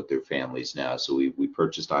visit with their families now. So we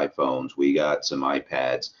purchased iPhones, we got some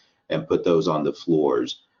iPads and put those on the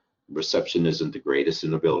floors. Reception isn't the greatest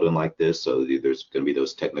in a building like this, so there's going to be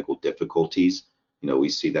those technical difficulties. We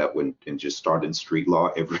see that when just starting street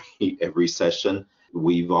law every session.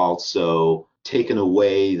 We've also taken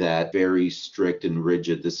away that very strict and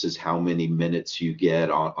rigid, this is how many minutes you get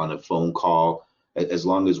on a phone call. As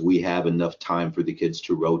long as we have enough time for the kids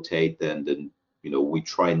to rotate, then we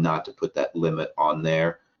try not to put that limit on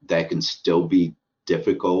there. That can still be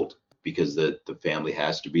difficult because the family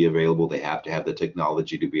has to be available. They have to have the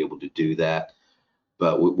technology to be able to do that.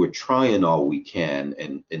 But we're trying all we can.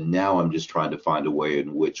 And now I'm just trying to find a way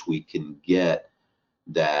in which we can get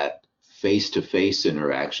that face-to-face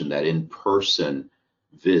interaction, that in-person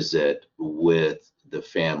visit with the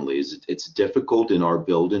families. It's difficult in our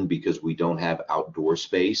building because we don't have outdoor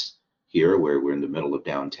space here where we're in the middle of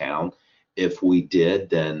downtown. If we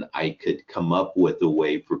did, then I could come up with a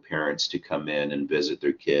way for parents to come in and visit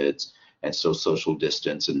their kids and so social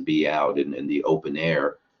distance and be out in the open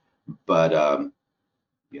air. But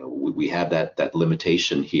we have that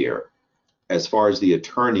limitation here. As far as the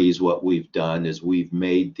attorneys, what we've done is we've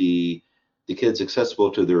made the kids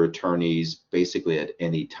accessible to their attorneys basically at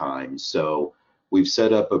any time. So we've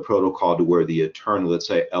set up a protocol to where the attorney, let's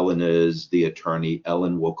say Ellen is the attorney,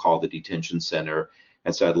 Ellen will call the detention center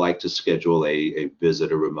and say, I'd like to schedule a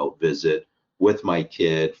visit, a remote visit with my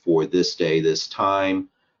kid for this day, this time.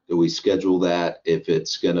 Do we schedule that? If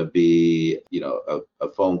it's going to be, a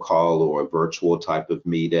phone call or a virtual type of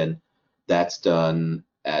meeting, that's done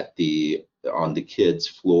on the kids'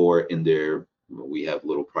 floor in their, we have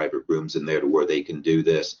little private rooms in there to where they can do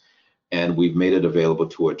this. And we've made it available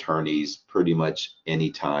to attorneys pretty much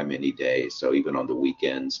anytime, any day. So even on the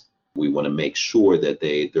weekends, we want to make sure that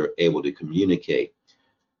they're able to communicate.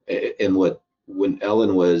 And when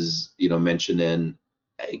Ellen was, mentioning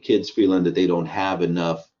kids feeling that they don't have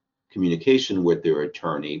enough communication with their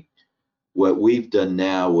attorney, what we've done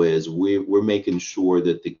now is we're making sure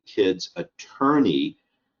that the kid's attorney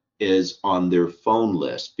is on their phone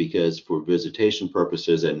list, because for visitation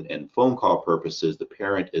purposes and phone call purposes, the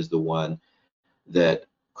parent is the one that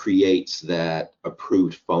creates that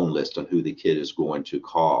approved phone list on who the kid is going to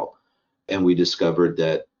call. And we discovered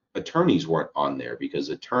that attorneys weren't on there because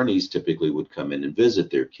attorneys typically would come in and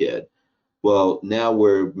visit their kid. Well, now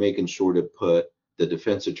we're making sure to put the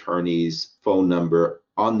defense attorney's phone number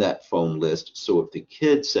on that phone list. So if the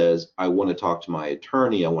kid says, I want to talk to my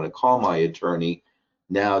attorney, I want to call my attorney,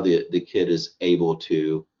 now the kid is able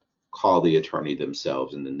to call the attorney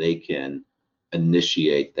themselves, and then they can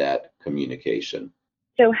initiate that communication.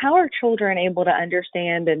 So how are children able to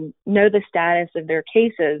understand and know the status of their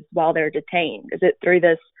cases while they're detained? Is it through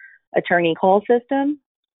this attorney call system?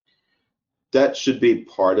 That should be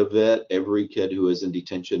part of it. Every kid who is in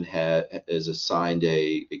detention is assigned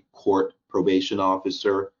a court probation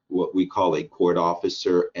officer, what we call a court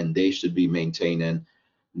officer, and they should be maintaining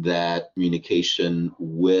that communication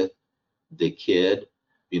with the kid,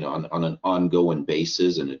 on an ongoing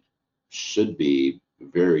basis, and it should be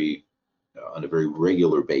on a very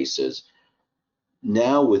regular basis.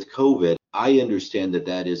 Now with COVID, I understand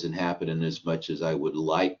that isn't happening as much as I would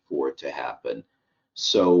like for it to happen.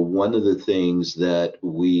 So one of the things that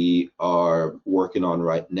we are working on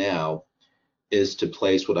right now is to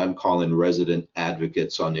place what I'm calling resident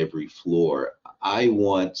advocates on every floor. I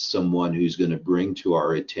want someone who's going to bring to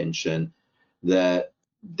our attention that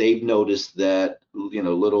they've noticed that,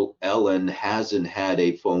 little Ellen hasn't had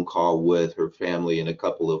a phone call with her family in a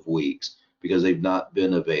couple of weeks because they've not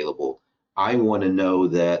been available. I want to know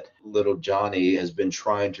that little Johnny has been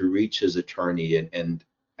trying to reach his attorney and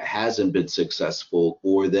hasn't been successful,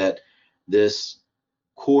 or that this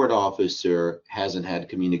court officer hasn't had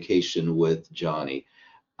communication with Johnny.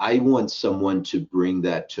 I want someone to bring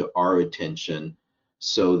that to our attention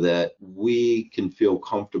so that we can feel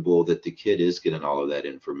comfortable that the kid is getting all of that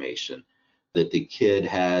information, that the kid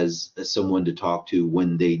has someone to talk to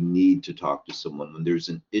when they need to talk to someone, when there's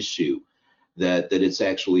an issue, that it's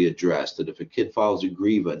actually addressed, that if a kid files a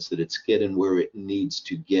grievance, that it's getting where it needs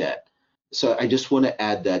to get. So I just want to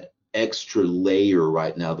add that extra layer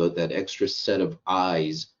right now, that extra set of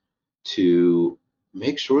eyes to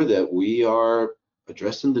make sure that we are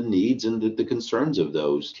addressing the needs and the concerns of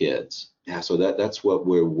those kids. Yeah, so that's what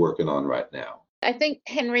we're working on right now. I think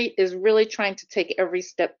Henry is really trying to take every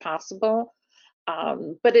step possible,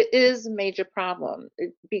 but it is a major problem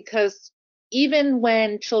because even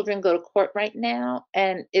when children go to court right now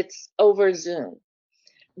and it's over Zoom,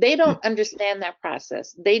 they don't understand that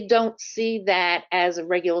process. They don't see that as a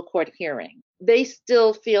regular court hearing. They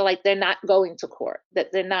still feel like they're not going to court,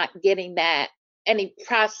 that they're not getting any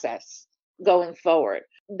process going forward.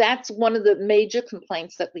 That's one of the major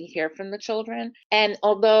complaints that we hear from the children. And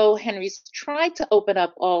although Henry's tried to open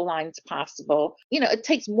up all lines possible, it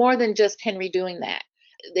takes more than just Henry doing that.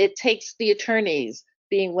 It takes the attorneys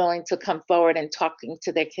being willing to come forward and talking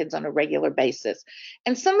to their kids on a regular basis.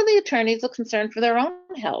 And some of the attorneys are concerned for their own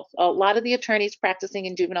health. A lot of the attorneys practicing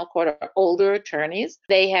in juvenile court are older attorneys.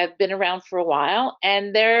 They have been around for a while,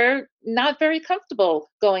 and they're not very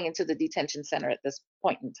comfortable going into the detention center at this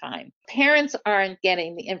point in time. Parents aren't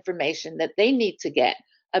getting the information that they need to get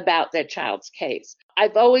about their child's case.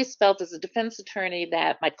 I've always felt as a defense attorney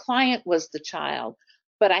that my client was the child,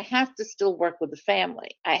 but I have to still work with the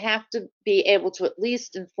family. I have to be able to at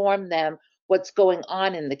least inform them what's going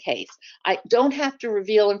on in the case. I don't have to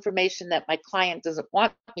reveal information that my client doesn't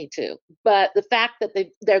want me to, but the fact that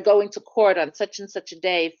they're going to court on such and such a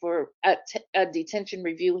day for a detention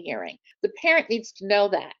review hearing, the parent needs to know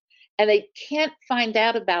that. And they can't find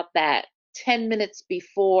out about that 10 minutes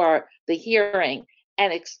before the hearing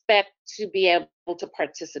and expect to be able to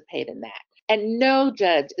participate in that. And no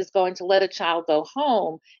judge is going to let a child go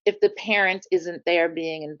home if the parent isn't there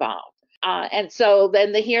being involved. And so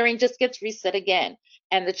then the hearing just gets reset again,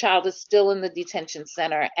 and the child is still in the detention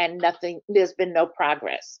center and there's been no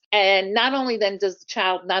progress. And not only then does the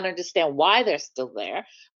child not understand why they're still there,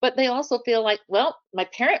 but they also feel like, well, my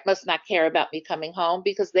parent must not care about me coming home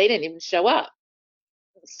because they didn't even show up.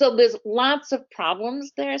 So there's lots of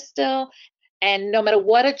problems there still. And no matter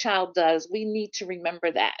what a child does, we need to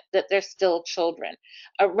remember that they're still children.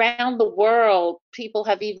 Around the world, people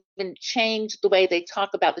have even changed the way they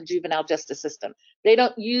talk about the juvenile justice system. They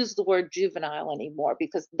don't use the word juvenile anymore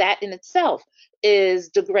because that in itself is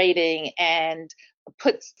degrading and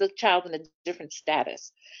puts the child in a different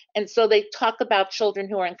status. And so they talk about children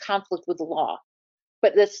who are in conflict with the law,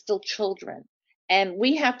 but they're still children. And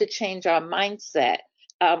we have to change our mindset.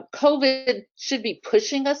 COVID should be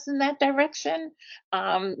pushing us in that direction,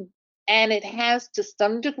 and it has to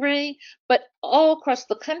some degree, but all across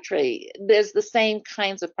the country, there's the same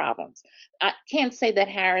kinds of problems. I can't say that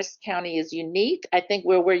Harris County is unique. I think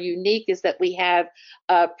where we're unique is that we have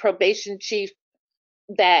a probation chief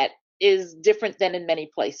that is different than in many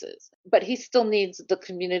places, but he still needs the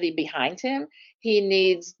community behind him. He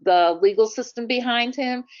needs the legal system behind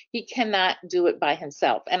him. He cannot do it by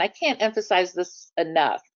himself. And I can't emphasize this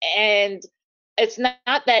enough. And it's not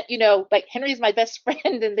that, like Henry's my best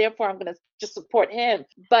friend and therefore I'm going to just support him,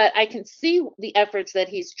 but I can see the efforts that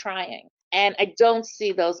he's trying. And I don't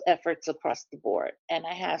see those efforts across the board. And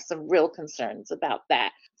I have some real concerns about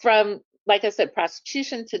that, from, like I said,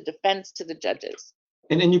 prosecution to defense to the judges.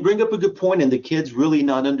 And you bring up a good point, and the kids really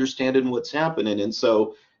not understanding what's happening. And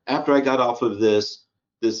so after I got off of this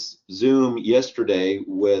Zoom yesterday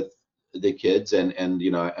with the kids, and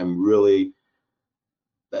I'm really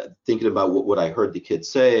thinking about what I heard the kids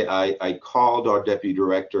say, I called our deputy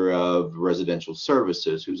director of residential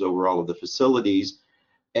services, who's over all of the facilities,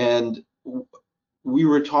 and we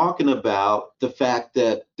were talking about the fact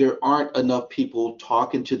that there aren't enough people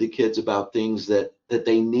talking to the kids about things that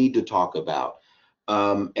they need to talk about.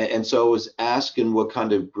 And so I was asking what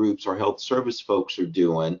kind of groups our health service folks are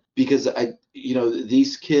doing, because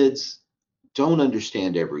these kids don't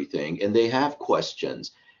understand everything and they have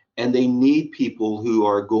questions and they need people who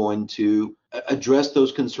are going to address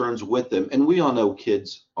those concerns with them. And we all know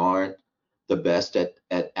kids aren't the best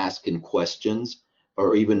at asking questions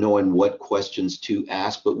or even knowing what questions to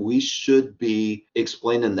ask, but we should be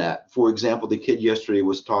explaining that. For example, the kid yesterday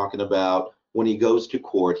was talking about when he goes to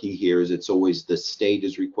court, he hears it's always the state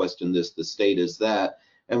is requesting this, the state is that.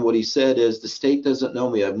 And what he said is, the state doesn't know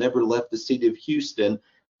me. I've never left the city of Houston.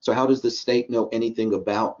 So how does the state know anything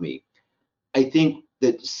about me? I think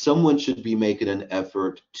that someone should be making an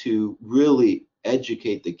effort to really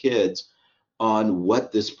educate the kids on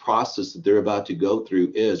what this process that they're about to go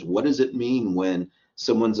through is. What does it mean when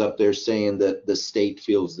someone's up there saying that the state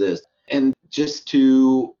feels this? And just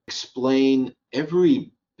to explain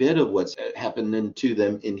every bit of what's happening to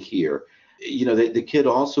them in here. The kid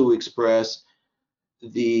also expressed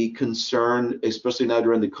the concern, especially now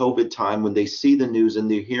during the COVID time, when they see the news and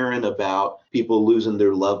they're hearing about people losing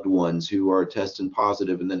their loved ones who are testing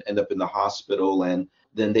positive and then end up in the hospital, and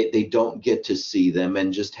then they don't get to see them,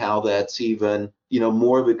 and just how that's even,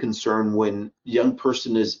 more of a concern when a young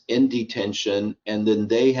person is in detention and then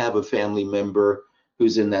they have a family member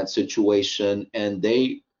who's in that situation, and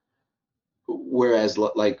whereas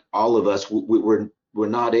like all of us, we're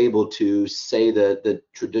not able to say the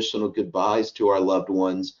traditional goodbyes to our loved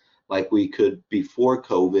ones like we could before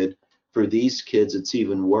COVID. For these kids, it's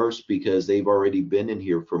even worse because they've already been in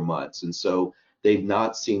here for months. And so they've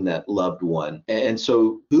not seen that loved one. And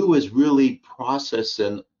so who is really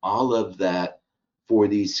processing all of that for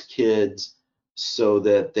these kids so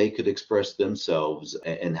that they could express themselves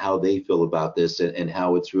and how they feel about this and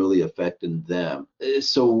how it's really affecting them?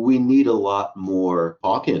 So we need a lot more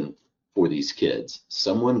talking for these kids,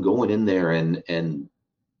 someone going in there and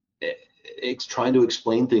trying to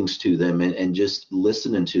explain things to them and just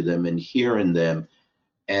listening to them and hearing them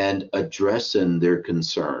and addressing their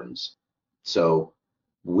concerns. So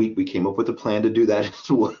we came up with a plan to do that as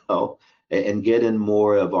well, and get in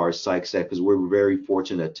more of our psych sec, because we're very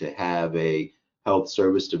fortunate to have a health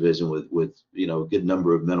service division with a good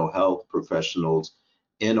number of mental health professionals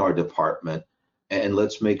in our department. And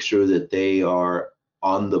let's make sure that they are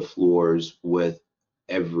on the floors with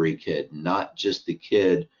every kid, not just the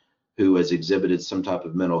kid who has exhibited some type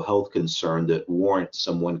of mental health concern that warrants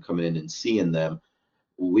someone coming in and seeing them.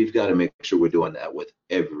 We've got to make sure we're doing that with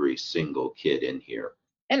every single kid in here.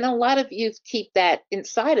 And a lot of youth keep that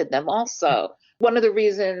inside of them also. one of the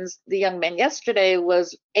reasons the young man yesterday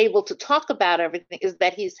was able to talk about everything is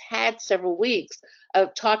that he's had several weeks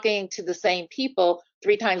of talking to the same people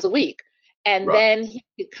 3 times a week. And Right. then he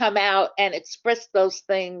could come out and express those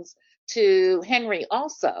things to Henry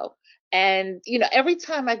also. And, every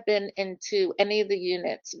time I've been into any of the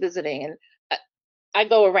units visiting, and I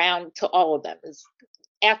go around to all of them,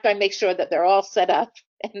 after I make sure that they're all set up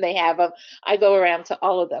and they have them, I go around to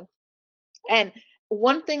all of them. And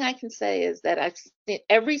one thing I can say is that I've seen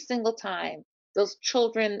every single time, those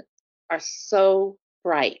children are so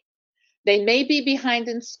bright. They may be behind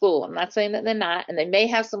in school. I'm not saying that they're not, and they may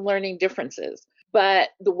have some learning differences, but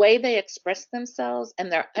the way they express themselves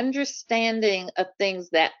and their understanding of things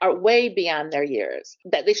that are way beyond their years,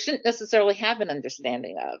 that they shouldn't necessarily have an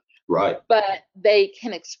understanding of. Right. But they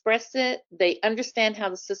can express it. They understand how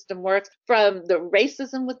the system works, from the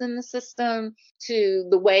racism within the system to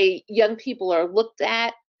the way young people are looked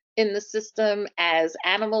at in the system as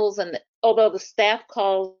animals. And although the staff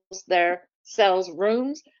calls their cells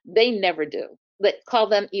rooms, they never do. They call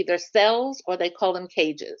them either cells or they call them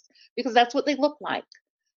cages, because that's what they look like.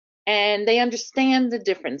 And they understand the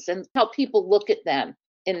difference and how people look at them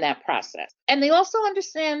in that process. And they also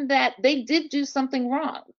understand that they did do something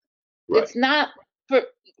wrong. Right. It's not for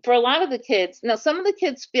a lot of the kids. Now, some of the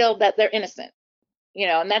kids feel that they're innocent,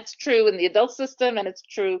 and that's true in the adult system and it's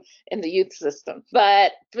true in the youth system.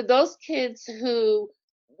 But for those kids who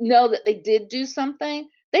know that they did do something,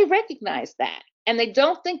 they recognize that. And they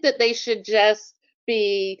don't think that they should just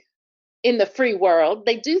be in the free world.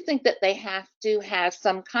 They do think that they have to have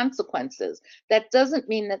some consequences. That doesn't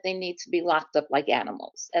mean that they need to be locked up like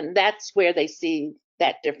animals. And that's where they see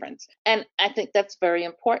that difference. And I think that's very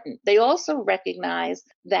important. They also recognize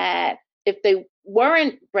that if they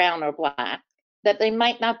weren't brown or black, that they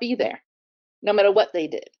might not be there, no matter what they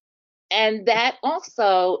did. And that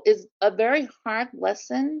also is a very hard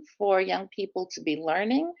lesson for young people to be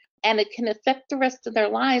learning. And it can affect the rest of their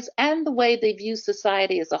lives and the way they view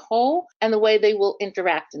society as a whole and the way they will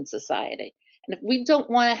interact in society. And if we don't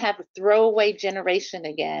want to have a throwaway generation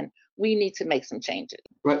again, we need to make some changes.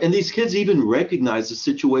 Right. And these kids even recognize the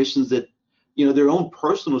situations that, their own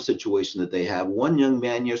personal situation that they have. One young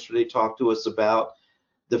man yesterday talked to us about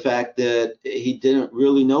the fact that he didn't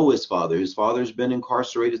really know his father. His father's been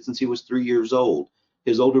incarcerated since he was 3 years old.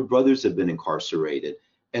 His older brothers have been incarcerated.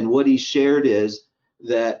 And what he shared is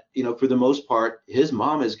that, for the most part, his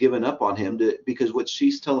mom has given up on him because what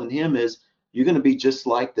she's telling him is, you're going to be just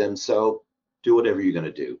like them. So do whatever you're going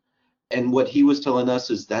to do. And what he was telling us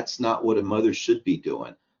is that's not what a mother should be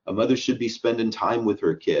doing. A mother should be spending time with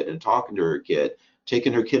her kid and talking to her kid,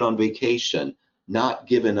 taking her kid on vacation, not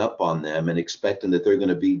giving up on them and expecting that they're going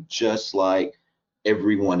to be just like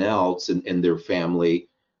everyone else in their family.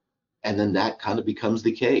 And then that kind of becomes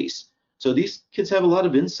the case. So these kids have a lot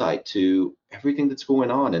of insight to everything that's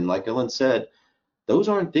going on. And like Ellen said, those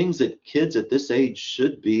aren't things that kids at this age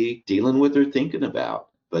should be dealing with or thinking about,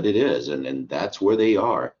 but it is. And that's where they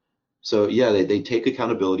are. So yeah, they take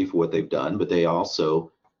accountability for what they've done, but they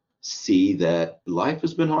also see that life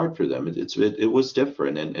has been hard for them. It was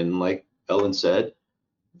different. And like Ellen said,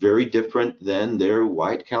 very different than their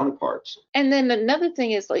white counterparts. And then another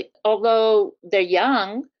thing is, like, although they're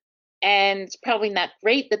young and it's probably not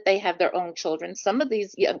great that they have their own children, some of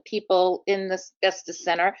these young people in the Justice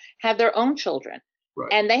Center have their own children.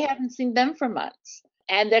 Right. And they haven't seen them for months.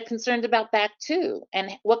 And they're concerned about that too,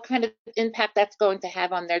 and what kind of impact that's going to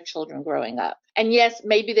have on their children growing up. And yes,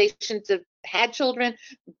 maybe they shouldn't have had children,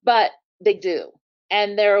 but they do.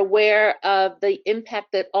 And they're aware of the impact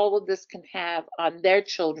that all of this can have on their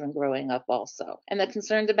children growing up also. And they're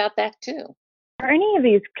concerned about that too. Are any of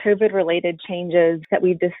these COVID-related changes that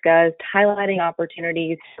we've discussed highlighting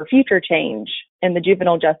opportunities for future change in the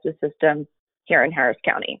juvenile justice system here in Harris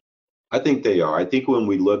County? I think they are. I think when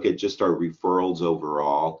we look at just our referrals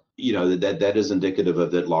overall, that is indicative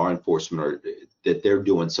of that law enforcement that they're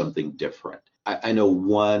doing something different. I know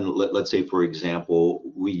let's say, for example,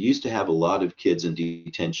 we used to have a lot of kids in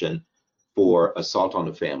detention for assault on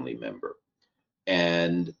a family member.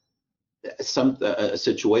 And a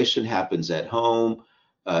situation happens at home,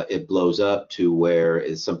 it blows up to where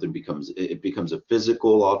it becomes a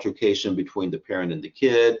physical altercation between the parent and the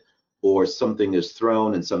kid, or something is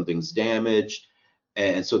thrown and something's damaged.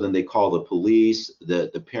 And so then they call the police.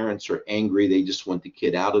 The parents are angry. They just want the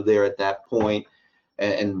kid out of there at that point.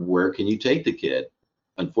 And where can you take the kid?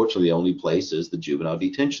 Unfortunately, the only place is the juvenile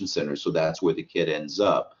detention center. So that's where the kid ends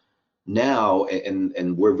up. Now,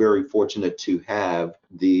 and we're very fortunate to have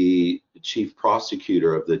the chief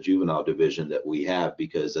prosecutor of the juvenile division that we have,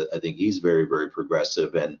 because I think he's very, very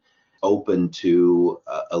progressive and open to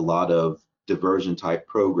a lot of diversion type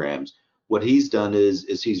programs. What he's done is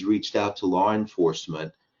he's reached out to law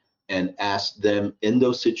enforcement and asked them in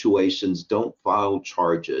those situations, don't file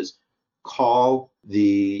charges. Call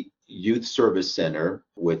the Youth Service Center,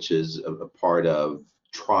 which is a part of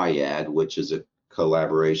Triad, which is a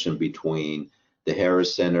collaboration between the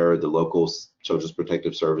Harris Center, the local Children's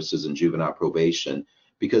Protective Services, and juvenile probation,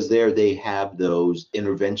 because there they have those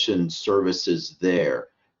intervention services there,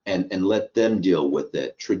 and let them deal with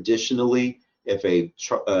it. Traditionally, if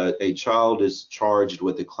a child is charged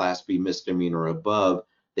with a Class B misdemeanor or above,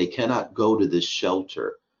 they cannot go to this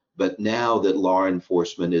shelter. But now that law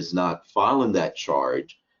enforcement is not filing that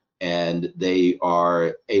charge, and they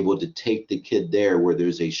are able to take the kid there where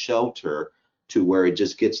there's a shelter, to where it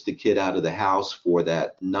just gets the kid out of the house for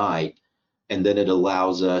that night, and then it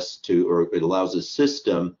allows us to, or it allows the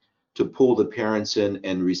system to pull the parents in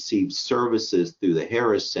and receive services through the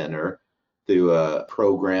Harris Center, through a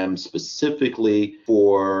program specifically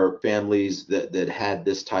for families that had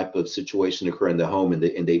this type of situation occur in the home, and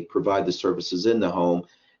they provide the services in the home.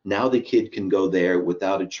 Now the kid can go there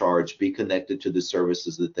without a charge, be connected to the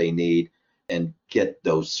services that they need, and get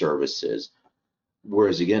those services.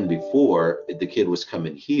 Whereas again, before, the kid was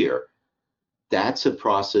coming here. That's a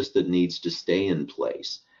process that needs to stay in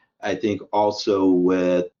place. I think also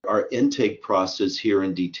with our intake process here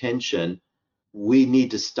in detention, we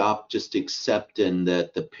need to stop just accepting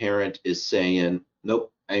that the parent is saying,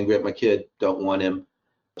 nope, angry at my kid, don't want him,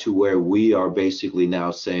 to where we are basically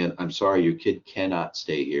now saying, I'm sorry, your kid cannot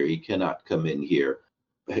stay here. He cannot come in here.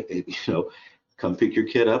 Come pick your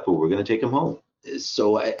kid up or we're going to take him home.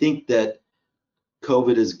 So I think that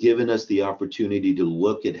COVID has given us the opportunity to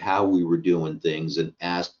look at how we were doing things and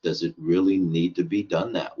ask, does it really need to be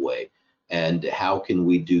done that way? And how can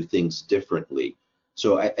we do things differently?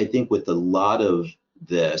 So I think with a lot of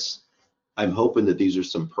this, I'm hoping that these are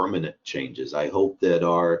some permanent changes. I hope that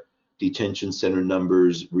our detention center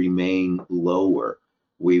numbers remain lower.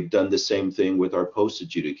 We've done the same thing with our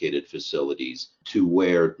post-adjudicated facilities, to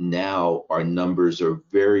where now our numbers are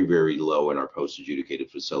very, very low in our post-adjudicated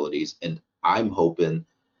facilities. And I'm hoping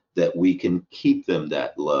that we can keep them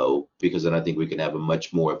that low, because then I think we can have a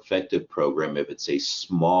much more effective program if it's a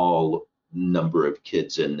small number of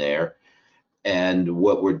kids in there. And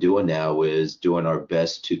what we're doing now is doing our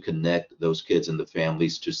best to connect those kids and the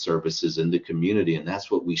families to services in the community. And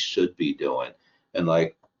that's what we should be doing. And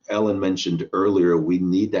like Ellen mentioned earlier, we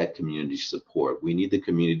need that community support. We need the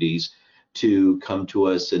communities to come to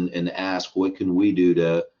us and ask, what can we do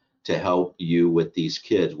to help you with these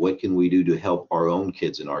kids? What can we do to help our own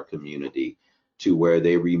kids in our community, to where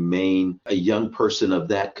they remain a young person of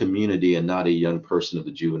that community and not a young person of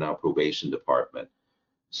the juvenile probation department?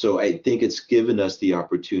 So I think it's given us the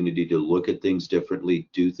opportunity to look at things differently,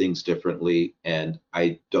 do things differently, and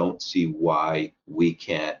I don't see why we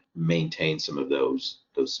can't maintain some of those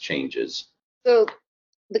changes. So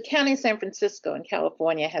the County of San Francisco in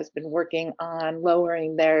California has been working on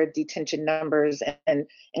lowering their detention numbers and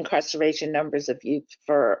incarceration numbers of youth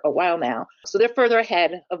for a while now. So they're further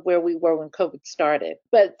ahead of where we were when COVID started.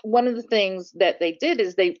 But one of the things that they did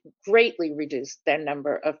is they greatly reduced their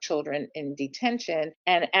number of children in detention.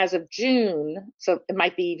 And as of June, so it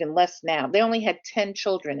might be even less now, they only had 10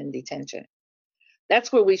 children in detention.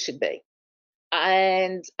 That's where we should be.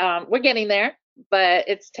 And we're getting there, but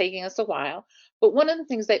it's taking us a while. But one of the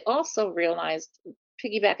things they also realized,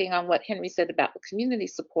 piggybacking on what Henry said about the community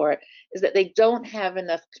support, is that they don't have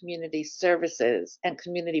enough community services and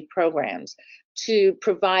community programs to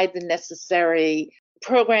provide the necessary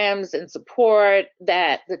programs and support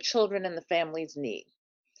that the children and the families need.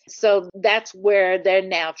 So that's where they're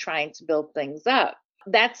now trying to build things up.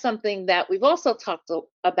 That's something that we've also talked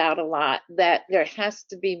about a lot, that there has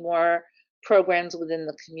to be more programs within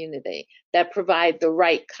the community that provide the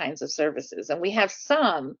right kinds of services. And we have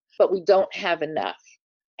some, but we don't have enough.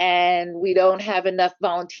 And we don't have enough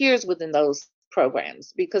volunteers within those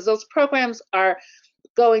programs, because those programs are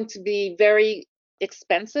going to be very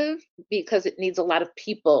expensive, because it needs a lot of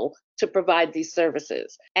people to provide these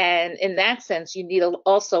services. And in that sense, you need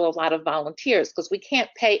also a lot of volunteers, because we can't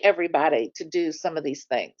pay everybody to do some of these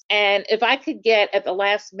things. And if I could get at the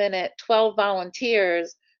last minute 12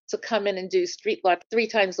 volunteers to come in and do street law 3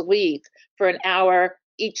 times a week for an hour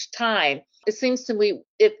each time, it seems to me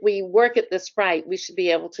if we work at this right, we should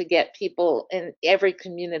be able to get people in every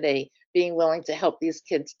community being willing to help these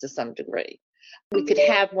kids to some degree. We could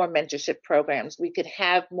have more mentorship programs. We could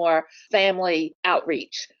have more family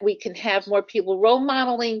outreach. We can have more people role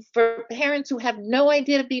modeling for parents who have no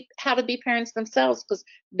idea how to be parents themselves, because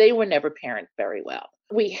they were never parents very well.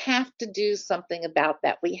 We have to do something about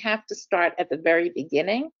that. We have to start at the very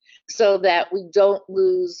beginning so that we don't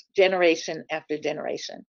lose generation after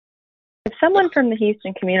generation. If someone from the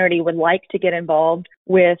Houston community would like to get involved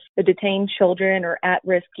with the detained children or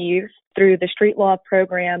at-risk youth through the Street Law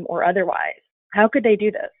program or otherwise, how could they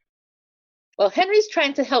do this? Well, Henry's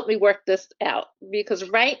trying to help me work this out because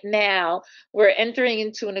right now we're entering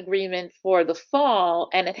into an agreement for the fall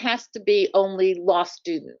and it has to be only law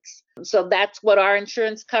students. So that's what our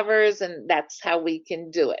insurance covers and that's how we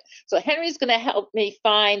can do it. So Henry's going to help me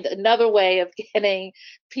find another way of getting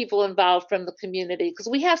people involved from the community because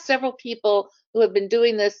we have several people who have been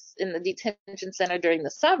doing this in the detention center during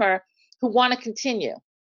the summer who want to continue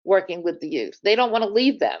working with the youth. They don't want to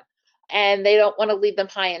leave them. And they don't want to leave them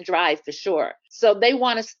high and dry for sure. So they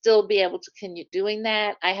want to still be able to continue doing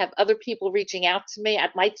that. I have other people reaching out to me. I'd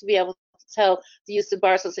like to be able to tell the Houston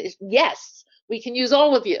Bar Association, yes, we can use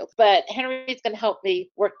all of you. But Henry's going to help me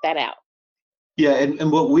work that out. Yeah,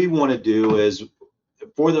 and what we want to do is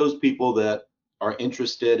for those people that are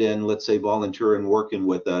interested in, let's say, volunteering and working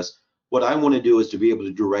with us, what I want to do is to be able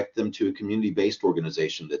to direct them to a community-based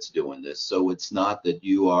organization that's doing this. So it's not that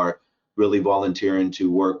you are really volunteering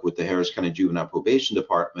to work with the Harris County Juvenile Probation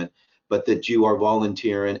Department, but that you are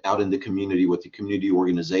volunteering out in the community with the community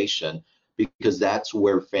organization, because that's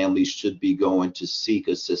where families should be going to seek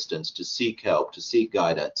assistance, to seek help, to seek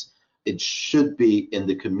guidance. It should be in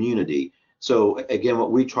the community. So again,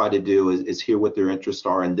 what we try to do is hear what their interests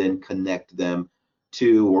are and then connect them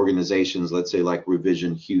to organizations, let's say like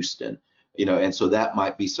Revision Houston, and so that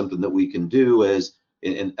might be something that we can do as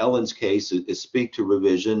in Ellen's case, is speak to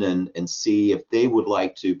Revision and see if they would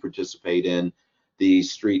like to participate in the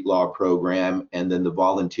Street Law program, and then the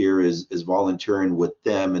volunteer is volunteering with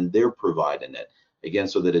them and they're providing it. Again,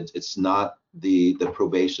 so that it's not the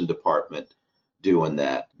probation department doing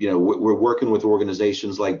that. We're working with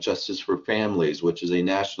organizations like Justice for Families, which is a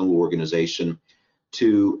national organization,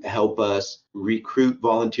 to help us recruit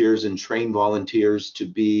volunteers and train volunteers to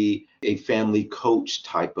be a family coach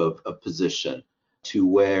type of position, to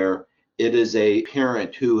where it is a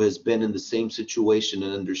parent who has been in the same situation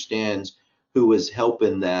and understands, who is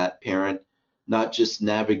helping that parent not just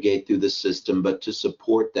navigate through the system, but to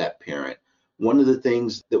support that parent. One of the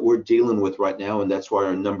things that we're dealing with right now, and that's why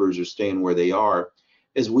our numbers are staying where they are,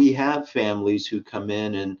 is we have families who come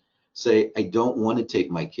in and say, I don't want to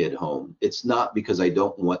take my kid home. It's not because I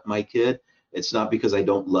don't want my kid. It's not because I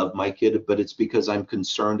don't love my kid, but it's because I'm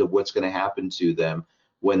concerned of what's going to happen to them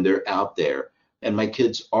when they're out there. And my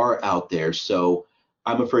kids are out there, so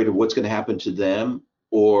I'm afraid of what's going to happen to them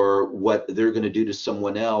or what they're going to do to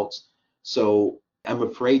someone else. So I'm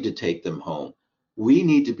afraid to take them home. We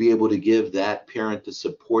need to be able to give that parent the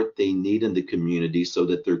support they need in the community so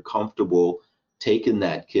that they're comfortable taking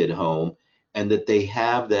that kid home, and that they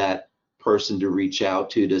have that person to reach out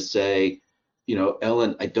to say,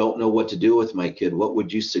 Ellen, I don't know what to do with my kid. What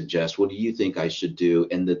would you suggest? What do you think I should do?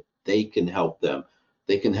 And that they can help them.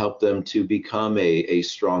 They can help them to become a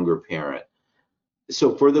stronger parent.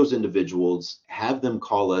 So for those individuals, have them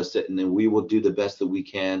call us, and then we will do the best that we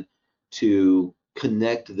can to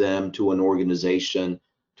connect them to an organization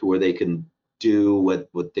to where they can do what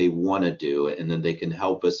they want to do, and then they can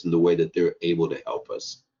help us in the way that they're able to help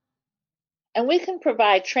us. And we can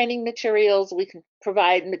provide training materials. We can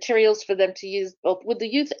provide materials for them to use both with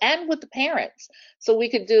the youth and with the parents. So we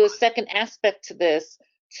could do a second aspect to this,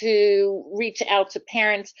 to reach out to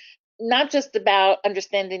parents, not just about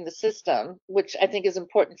understanding the system, which I think is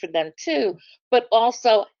important for them too, but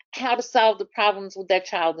also how to solve the problems with their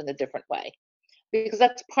child in a different way. Because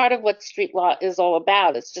that's part of what Street Law is all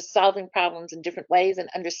about. It's just solving problems in different ways and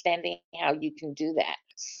understanding how you can do that.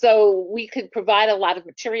 So we could provide a lot of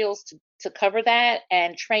materials to cover that,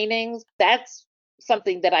 and trainings. That's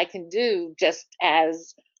something that I can do just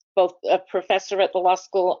as both a professor at the law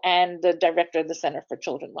school and the director of the Center for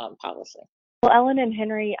Children Law and Policy. Well, Ellen and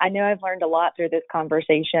Henry, I know I've learned a lot through this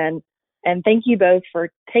conversation, and thank you both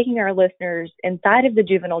for taking our listeners inside of the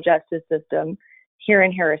juvenile justice system here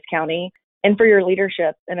in Harris County, and for your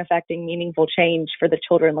leadership in effecting meaningful change for the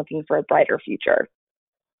children looking for a brighter future.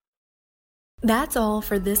 That's all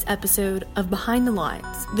for this episode of Behind the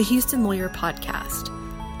Lines, the Houston Lawyer Podcast.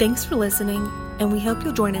 Thanks for listening, and we hope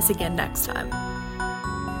you'll join us again next time.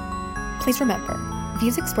 Please remember,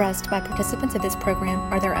 views expressed by participants of this program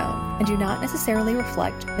are their own and do not necessarily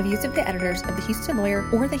reflect the views of the editors of the Houston Lawyer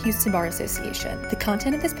or the Houston Bar Association. The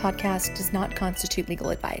content of this podcast does not constitute legal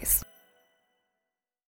advice.